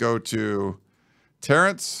yeah, let's go to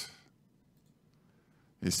Terrence.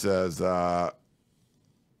 He says, how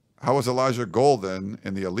was Elijah Golden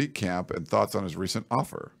in the elite camp and thoughts on his recent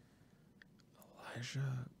offer?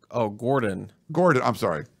 Gordon. I'm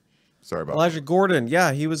sorry. Sorry about Elijah Gordon.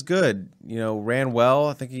 Yeah, he was good. Ran well.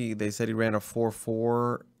 I think they said he ran a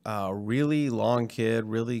 4.4. Really long kid,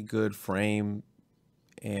 really good frame.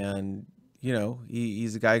 And,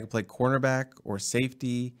 he's a guy who can play cornerback or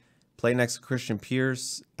safety, play next to Christian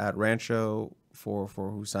Pierce at Rancho for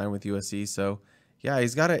who signed with USC. So, yeah,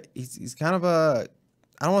 he's kind of a,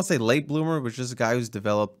 I don't want to say late bloomer, but just a guy who's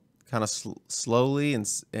developed kind of slowly and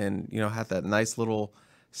had that nice little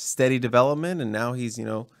steady development. And now he's,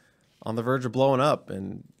 on the verge of blowing up.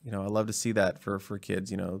 And, I love to see that for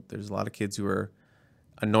kids. There's a lot of kids who are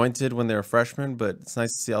anointed when they're freshmen, but it's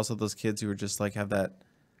nice to see also those kids who are just have that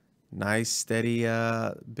nice, steady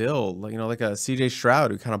build. Like a CJ Stroud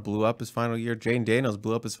who kind of blew up his final year. Jane Daniels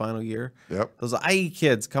blew up his final year. Yep. Those IE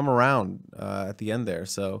kids come around at the end there.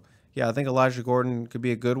 So, yeah, I think Elijah Gordon could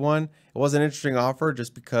be a good one. It was an interesting offer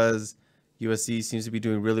just because USC seems to be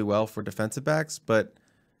doing really well for defensive backs, but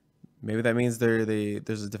maybe that means there's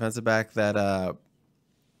a defensive back that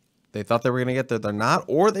they thought they were going to get there, they're not,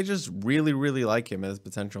 or they just really, really like him and his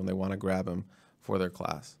potential and they want to grab him for their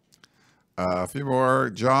class. A few more.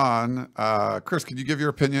 John, Chris, can you give your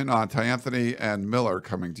opinion on Anthony and Miller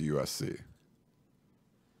coming to USC?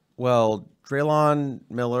 Well, Draylon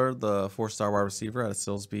Miller, the 4-star wide receiver out of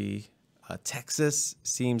Silsbee, Texas,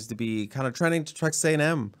 seems to be kind of trending to Texas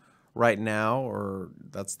A&M right now, or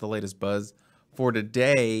that's the latest buzz for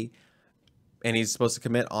today. And he's supposed to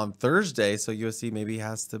commit on Thursday, so USC maybe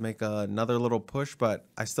has to make another little push. But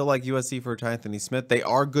I still like USC for Anthony Smith. They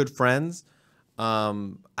are good friends.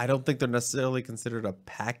 I don't think they're necessarily considered a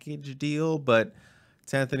package deal, but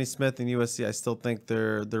to Anthony Smith and USC, I still think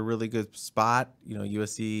they're really good spot. You know,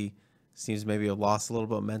 USC seems maybe have lost a little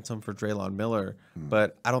bit of momentum for Draylon Miller,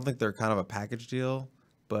 but I don't think they're kind of a package deal.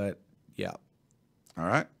 But yeah, all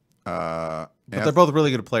right. But they're both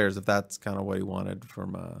really good players. If that's kind of what he wanted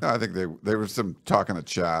from. I think there was some talk in the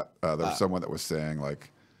chat. There was someone that was saying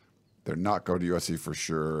like they're not going to USC for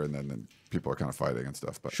sure, and then people are kind of fighting and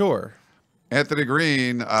stuff. But sure. Anthony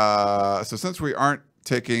Green. So since we aren't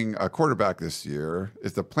taking a quarterback this year,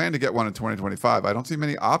 is the plan to get one in 2025? I don't see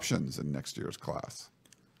many options in next year's class.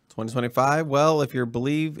 2025. Well, if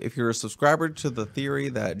you're a subscriber to the theory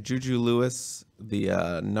that Juju Lewis, the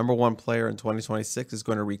 #1 player in 2026, is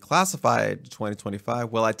going to reclassify to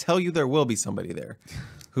 2025, well, I tell you there will be somebody there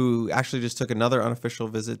who actually just took another unofficial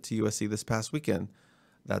visit to USC this past weekend.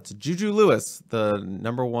 That's Juju Lewis, the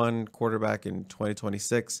 #1 quarterback in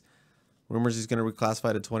 2026. Rumors he's going to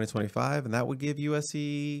reclassify to 2025, and that would give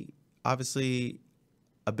USC obviously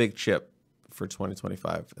a big chip for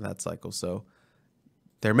 2025 in that cycle. So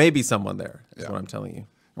there may be someone there, is what I'm telling you.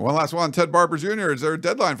 And one last one, Ted Barber Jr. Is there a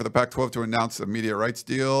deadline for the Pac-12 to announce a media rights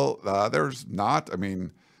deal? There's not. I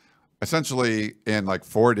mean, essentially in like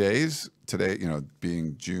 4 days, today,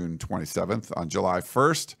 being June 27th, on July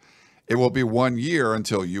 1st, it will be 1 year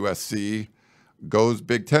until USC goes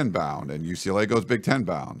Big Ten bound and UCLA goes Big Ten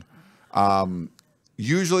bound.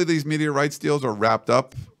 Usually these media rights deals are wrapped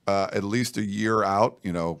up at least a year out,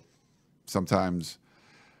 sometimes.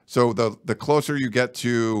 So the closer you get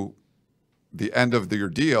to the end of your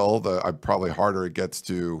deal, the probably harder it gets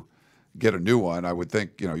to get a new one. I would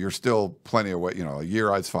think, you're still plenty of way, a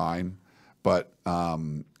year is fine. But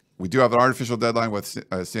we do have an artificial deadline with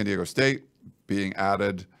San Diego State being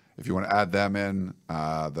added. If you want to add them in,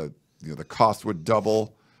 the cost would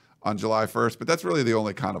double on July 1st. But that's really the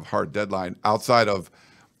only kind of hard deadline outside of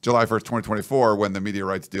July 1st, 2024, when the media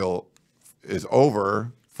rights deal is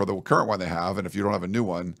over for the current one they have. And if you don't have a new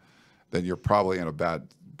one, then you're probably in a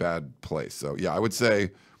bad place. So, yeah, I would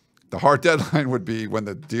say the hard deadline would be when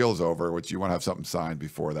the deal's over, which you want to have something signed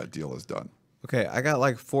before that deal is done. Okay, I got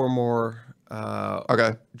like 4 more.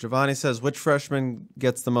 Okay. Giovanni says, which freshman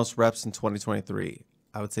gets the most reps in 2023?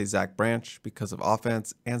 I would say Zach Branch because of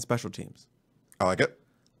offense and special teams. I like it.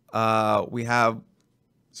 We have,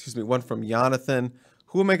 one from Jonathan.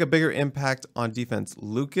 Who will make a bigger impact on defense,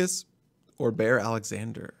 Lucas or Bear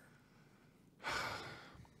Alexander?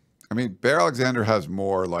 I mean, Bear Alexander has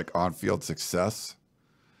more like on-field success,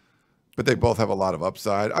 but they both have a lot of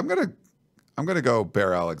upside. I'm gonna go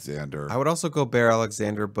Bear Alexander. I would also go Bear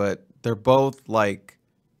Alexander, but they're both like,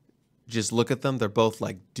 just look at them. They're both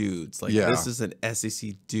like dudes. Like this is an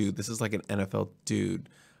SEC dude. This is like an NFL dude.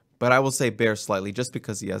 But I will say Bear slightly, just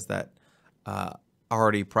because he has that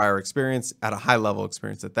already prior experience at a high level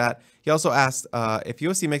experience at that. He also asked if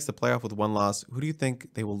USC makes the playoff with 1 loss, who do you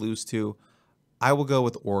think they will lose to? I will go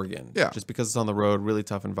with Oregon. Yeah. Just because it's on the road, really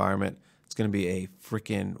tough environment. It's going to be a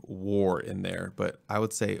freaking war in there. But I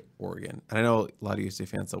would say Oregon. And I know a lot of USC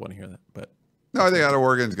fans don't want to hear that. But no, I think out of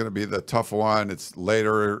Oregon is going to be the tough one. It's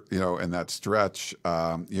later, in that stretch.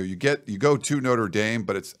 You go to Notre Dame,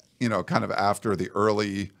 but it's kind of after the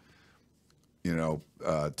early,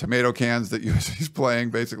 tomato cans that USC is playing.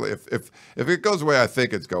 Basically, if it goes away, I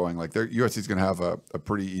think it's going. Like USC is going to have a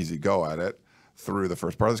pretty easy go at it through the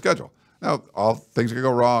first part of the schedule. Now, all things could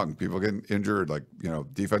go wrong. People get injured. Like,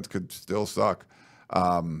 defense could still suck.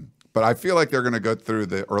 But I feel like they're going to go through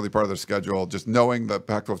the early part of their schedule, just knowing the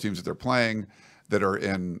Pac-12 teams that they're playing that are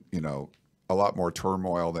in, a lot more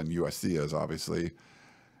turmoil than USC is, obviously.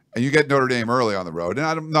 And you get Notre Dame early on the road. And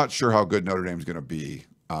I'm not sure how good Notre Dame's going to be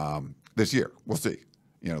this year. We'll see.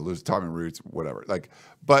 Lose Tommy Roots, whatever.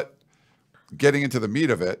 But getting into the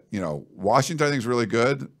meat of it, Washington, I think, is really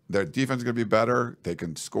good. Their defense is going to be better. They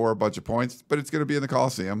can score a bunch of points, but it's going to be in the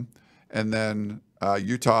Coliseum. And then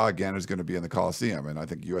Utah, again, is going to be in the Coliseum. And I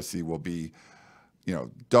think USC will be,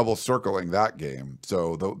 double circling that game.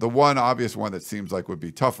 So the one obvious one that seems like would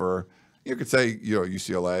be tougher, you could say,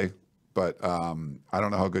 UCLA. But I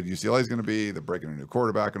don't know how good UCLA is going to be. They're breaking a new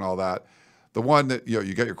quarterback and all that. The one that, you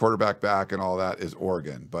get your quarterback back and all that is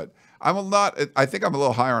Oregon. But I think I'm a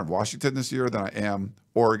little higher on Washington this year than I am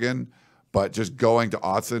Oregon. But just going to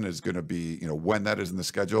Autzen is going to be, when that is in the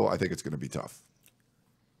schedule, I think it's going to be tough.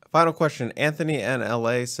 Final question. Anthony in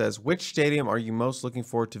LA says, which stadium are you most looking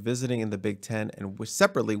forward to visiting in the Big Ten? And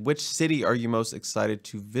separately, which city are you most excited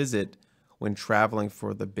to visit when traveling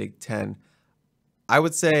for the Big Ten? I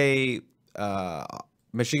would say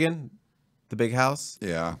Michigan, the Big House.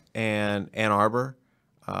 Yeah. And Ann Arbor.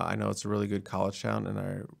 I know it's a really good college town, and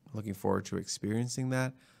I'm looking forward to experiencing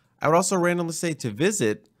that. I would also randomly say to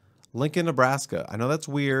visit Lincoln, Nebraska. I know that's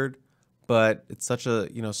weird, but it's such a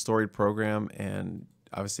storied program, and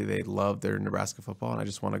obviously they love their Nebraska football, and I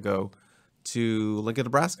just want to go to Lincoln,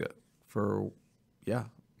 Nebraska for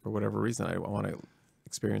whatever reason. I want to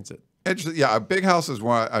experience it. Interesting. Yeah, Big House is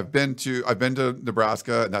one I've been to. I've been to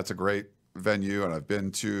Nebraska, and that's a great venue, and I've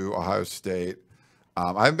been to Ohio State.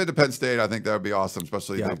 I haven't been to Penn State. I think that would be awesome,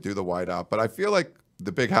 especially if they do the whiteout. But I feel like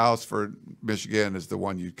the Big House for Michigan is the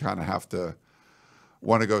one you kind of have to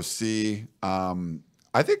want to go see.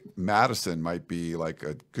 I think Madison might be like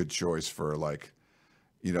a good choice for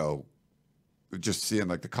just seeing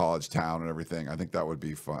like the college town and everything. I think that would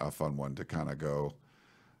be a fun one to kind of go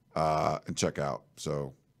and check out.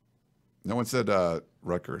 So no one said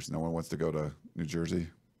Rutgers. No one wants to go to New Jersey.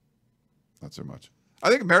 Not so much. I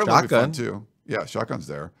think Maryland would be fun too. Yeah, Shotgun's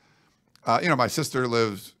there. My sister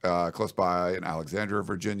lives close by in Alexandria,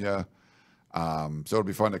 Virginia. So it'd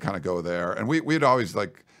be fun to kind of go there. And we'd always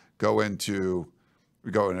go into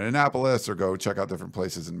Annapolis or go check out different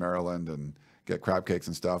places in Maryland and get crab cakes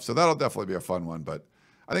and stuff. So that'll definitely be a fun one. But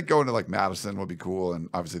I think going to Madison would be cool. And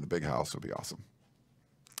obviously the Big House would be awesome.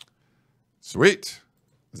 Sweet.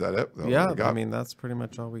 Is that it? Yeah, I mean, that's pretty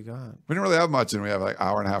much all we got. We didn't really have much, and we have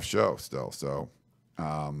hour and a half show still. So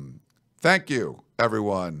thank you,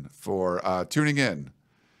 everyone, for tuning in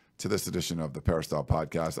to this edition of the Peristyle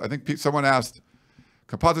Podcast. I think someone asked,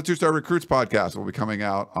 Composite Two-Star Recruits Podcast will be coming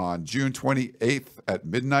out on June 28th at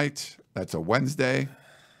midnight. That's a Wednesday.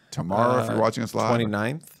 Tomorrow, if you're watching us live.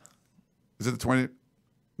 29th? Is it the 20th?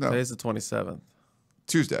 No. Today's the 27th.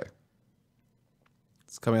 Tuesday.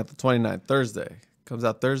 It's coming out the 29th, Thursday. Comes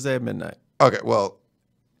out Thursday at midnight. Okay, well,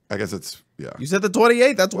 I guess it's, yeah. You said the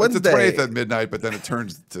 28th. That's Wednesday. It's the 28th at midnight, but then it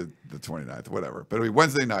turns to the 29th, whatever. But it'll be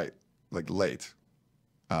Wednesday night, late.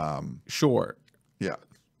 Sure. Yeah.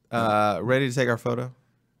 Ready to take our photo?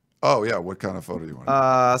 Oh, yeah. What kind of photo do you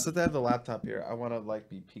want? Since I have the laptop here, I want to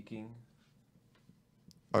be peeking.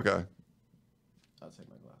 Okay. I'll take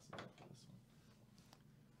my glasses off for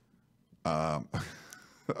this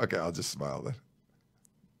one. Okay, I'll just smile then.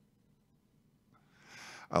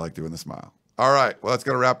 I like doing the smile. All right. Well, that's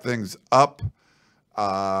going to wrap things up.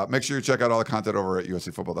 Make sure you check out all the content over at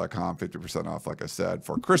uscfootball.com. 50% off, like I said.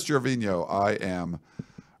 For Chris Trevino, I am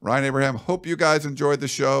Ryan Abraham. Hope you guys enjoyed the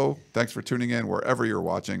show. Thanks for tuning in wherever you're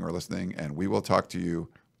watching or listening, and we will talk to you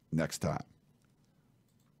next time.